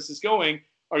the service is going,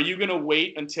 are you going to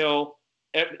wait until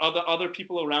other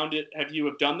people around it have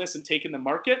done this and taken the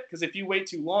market? Because if you wait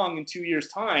too long, in 2 years'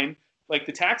 time, like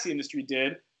the taxi industry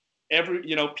did,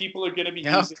 people are going to be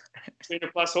using Trainer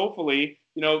Plus. Hopefully,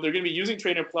 they're going to be using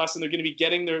Trainer Plus, and they're going to be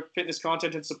getting their fitness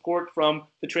content and support from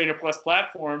the Trainer Plus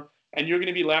platform. And you're going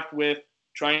to be left with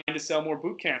trying to sell more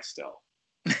boot camps still.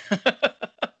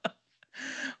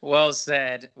 Well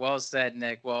said,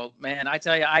 Nick. Well, man, I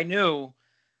tell you, I knew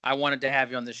I wanted to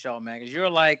have you on the show, man, because you're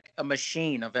like a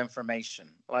machine of information.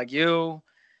 Like you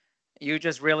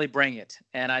just really bring it.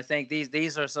 And I think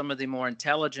these are some of the more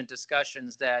intelligent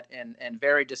discussions and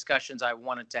varied discussions I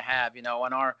wanted to have.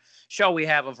 On our show, we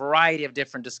have a variety of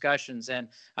different discussions, and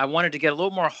I wanted to get a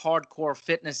little more hardcore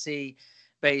fitnessy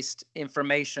based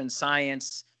information,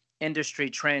 science, industry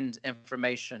trend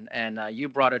information. And you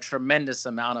brought a tremendous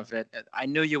amount of it. I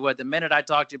knew you would. The minute I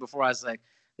talked to you before, I was like,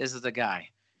 this is the guy.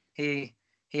 He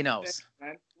knows.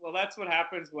 Yeah, well, that's what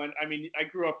happens I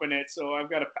grew up in it, so I've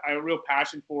got a real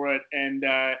passion for it. And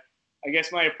I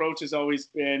guess my approach has always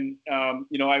been,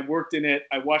 I worked in it.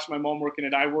 I watched my mom work in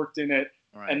it. I worked in it.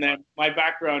 Right. And then my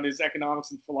background is economics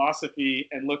and philosophy,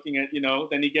 and looking at,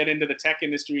 then you get into the tech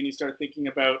industry and you start thinking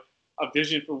about a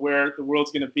vision for where the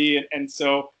world's going to be. And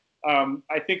so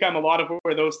I think I'm a lot of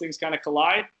where those things kind of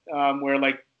collide, where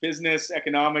like business,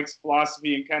 economics,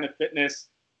 philosophy, and kind of fitness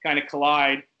kind of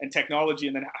collide, and technology,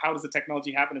 and then how does the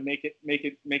technology happen to make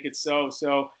it so?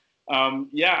 So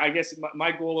I guess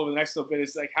my goal over the next little bit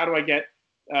is like, how do I get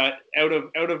out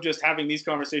of just having these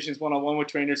conversations one-on-one with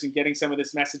trainers and getting some of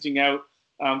this messaging out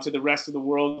to the rest of the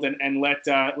world, and let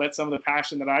some of the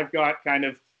passion that I've got kind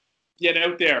of get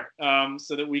out there,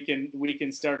 so that we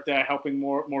can start helping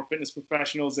more fitness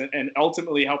professionals and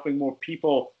ultimately helping more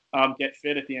people get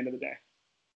fit at the end of the day.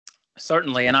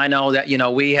 Certainly. And I know that,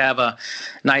 we have a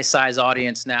nice size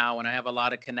audience now, and I have a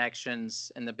lot of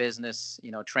connections in the business,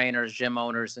 trainers, gym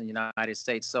owners in the United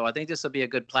States. So I think this will be a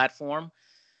good platform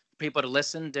for people to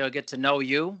listen. They'll get to know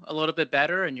you a little bit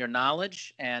better and your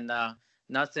knowledge. And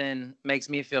nothing makes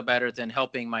me feel better than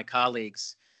helping my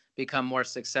colleagues become more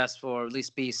successful, or at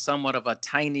least be somewhat of a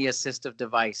tiny assistive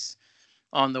device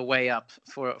on the way up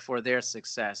for their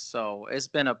success. So it's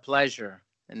been a pleasure,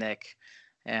 Nick.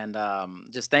 And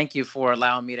just thank you for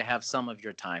allowing me to have some of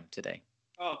your time today.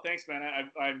 Oh, thanks, man.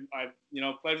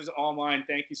 Pleasure's all mine.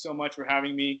 Thank you so much for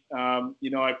having me.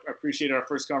 I appreciate our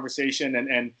first conversation,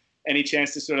 and any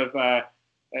chance to sort of,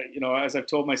 as I've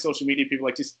told my social media people,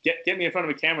 like, just get me in front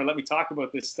of a camera, let me talk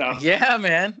about this stuff. Yeah,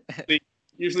 man.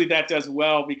 Usually that does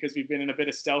well because we've been in a bit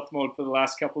of stealth mode for the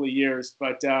last couple of years,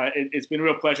 but it's been a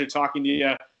real pleasure talking to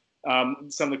you.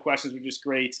 Some of the questions were just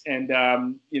great.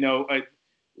 And,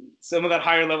 some of that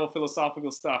higher level philosophical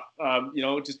stuff,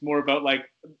 just more about like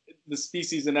the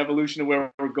species and evolution of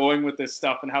where we're going with this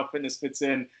stuff and how fitness fits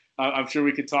in. I'm sure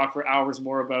we could talk for hours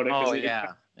more about it. Oh, It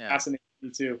fascinates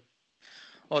me too.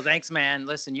 Well, thanks, man.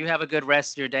 Listen, you have a good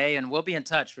rest of your day, and we'll be in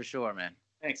touch for sure, man.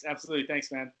 Thanks. Absolutely.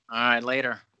 Thanks, man. All right.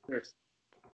 Later. Cheers.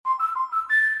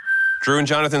 Drew and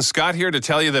Jonathan Scott here to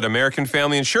tell you that American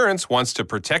Family Insurance wants to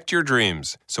protect your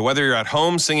dreams. So whether you're at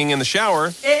home singing in the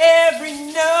shower, every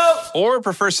note, or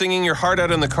prefer singing your heart out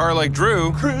in the car like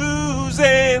Drew,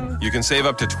 cruising, you can save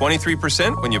up to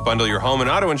 23% when you bundle your home and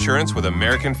auto insurance with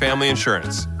American Family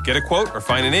Insurance. Get a quote or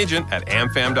find an agent at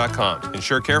amfam.com.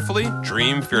 Insure carefully,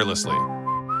 dream fearlessly.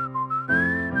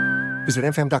 Visit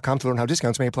amfam.com to learn how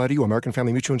discounts may apply to you. American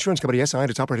Family Mutual Insurance Company, SI, and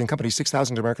its operating company,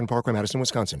 6000 American Parkway, Madison,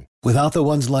 Wisconsin. Without the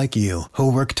ones like you,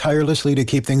 who work tirelessly to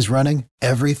keep things running,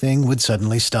 everything would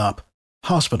suddenly stop.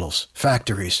 Hospitals,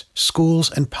 factories, schools,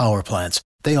 and power plants,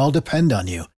 they all depend on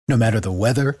you. No matter the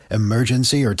weather,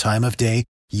 emergency, or time of day,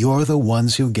 you're the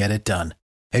ones who get it done.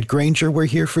 At Grainger, we're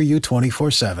here for you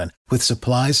 24/7, with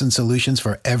supplies and solutions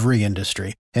for every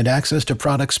industry, and access to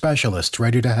product specialists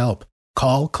ready to help.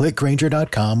 Call, click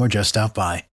Grainger.com, or just stop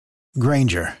by.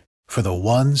 Grainger, for the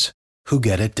ones who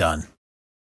get it done.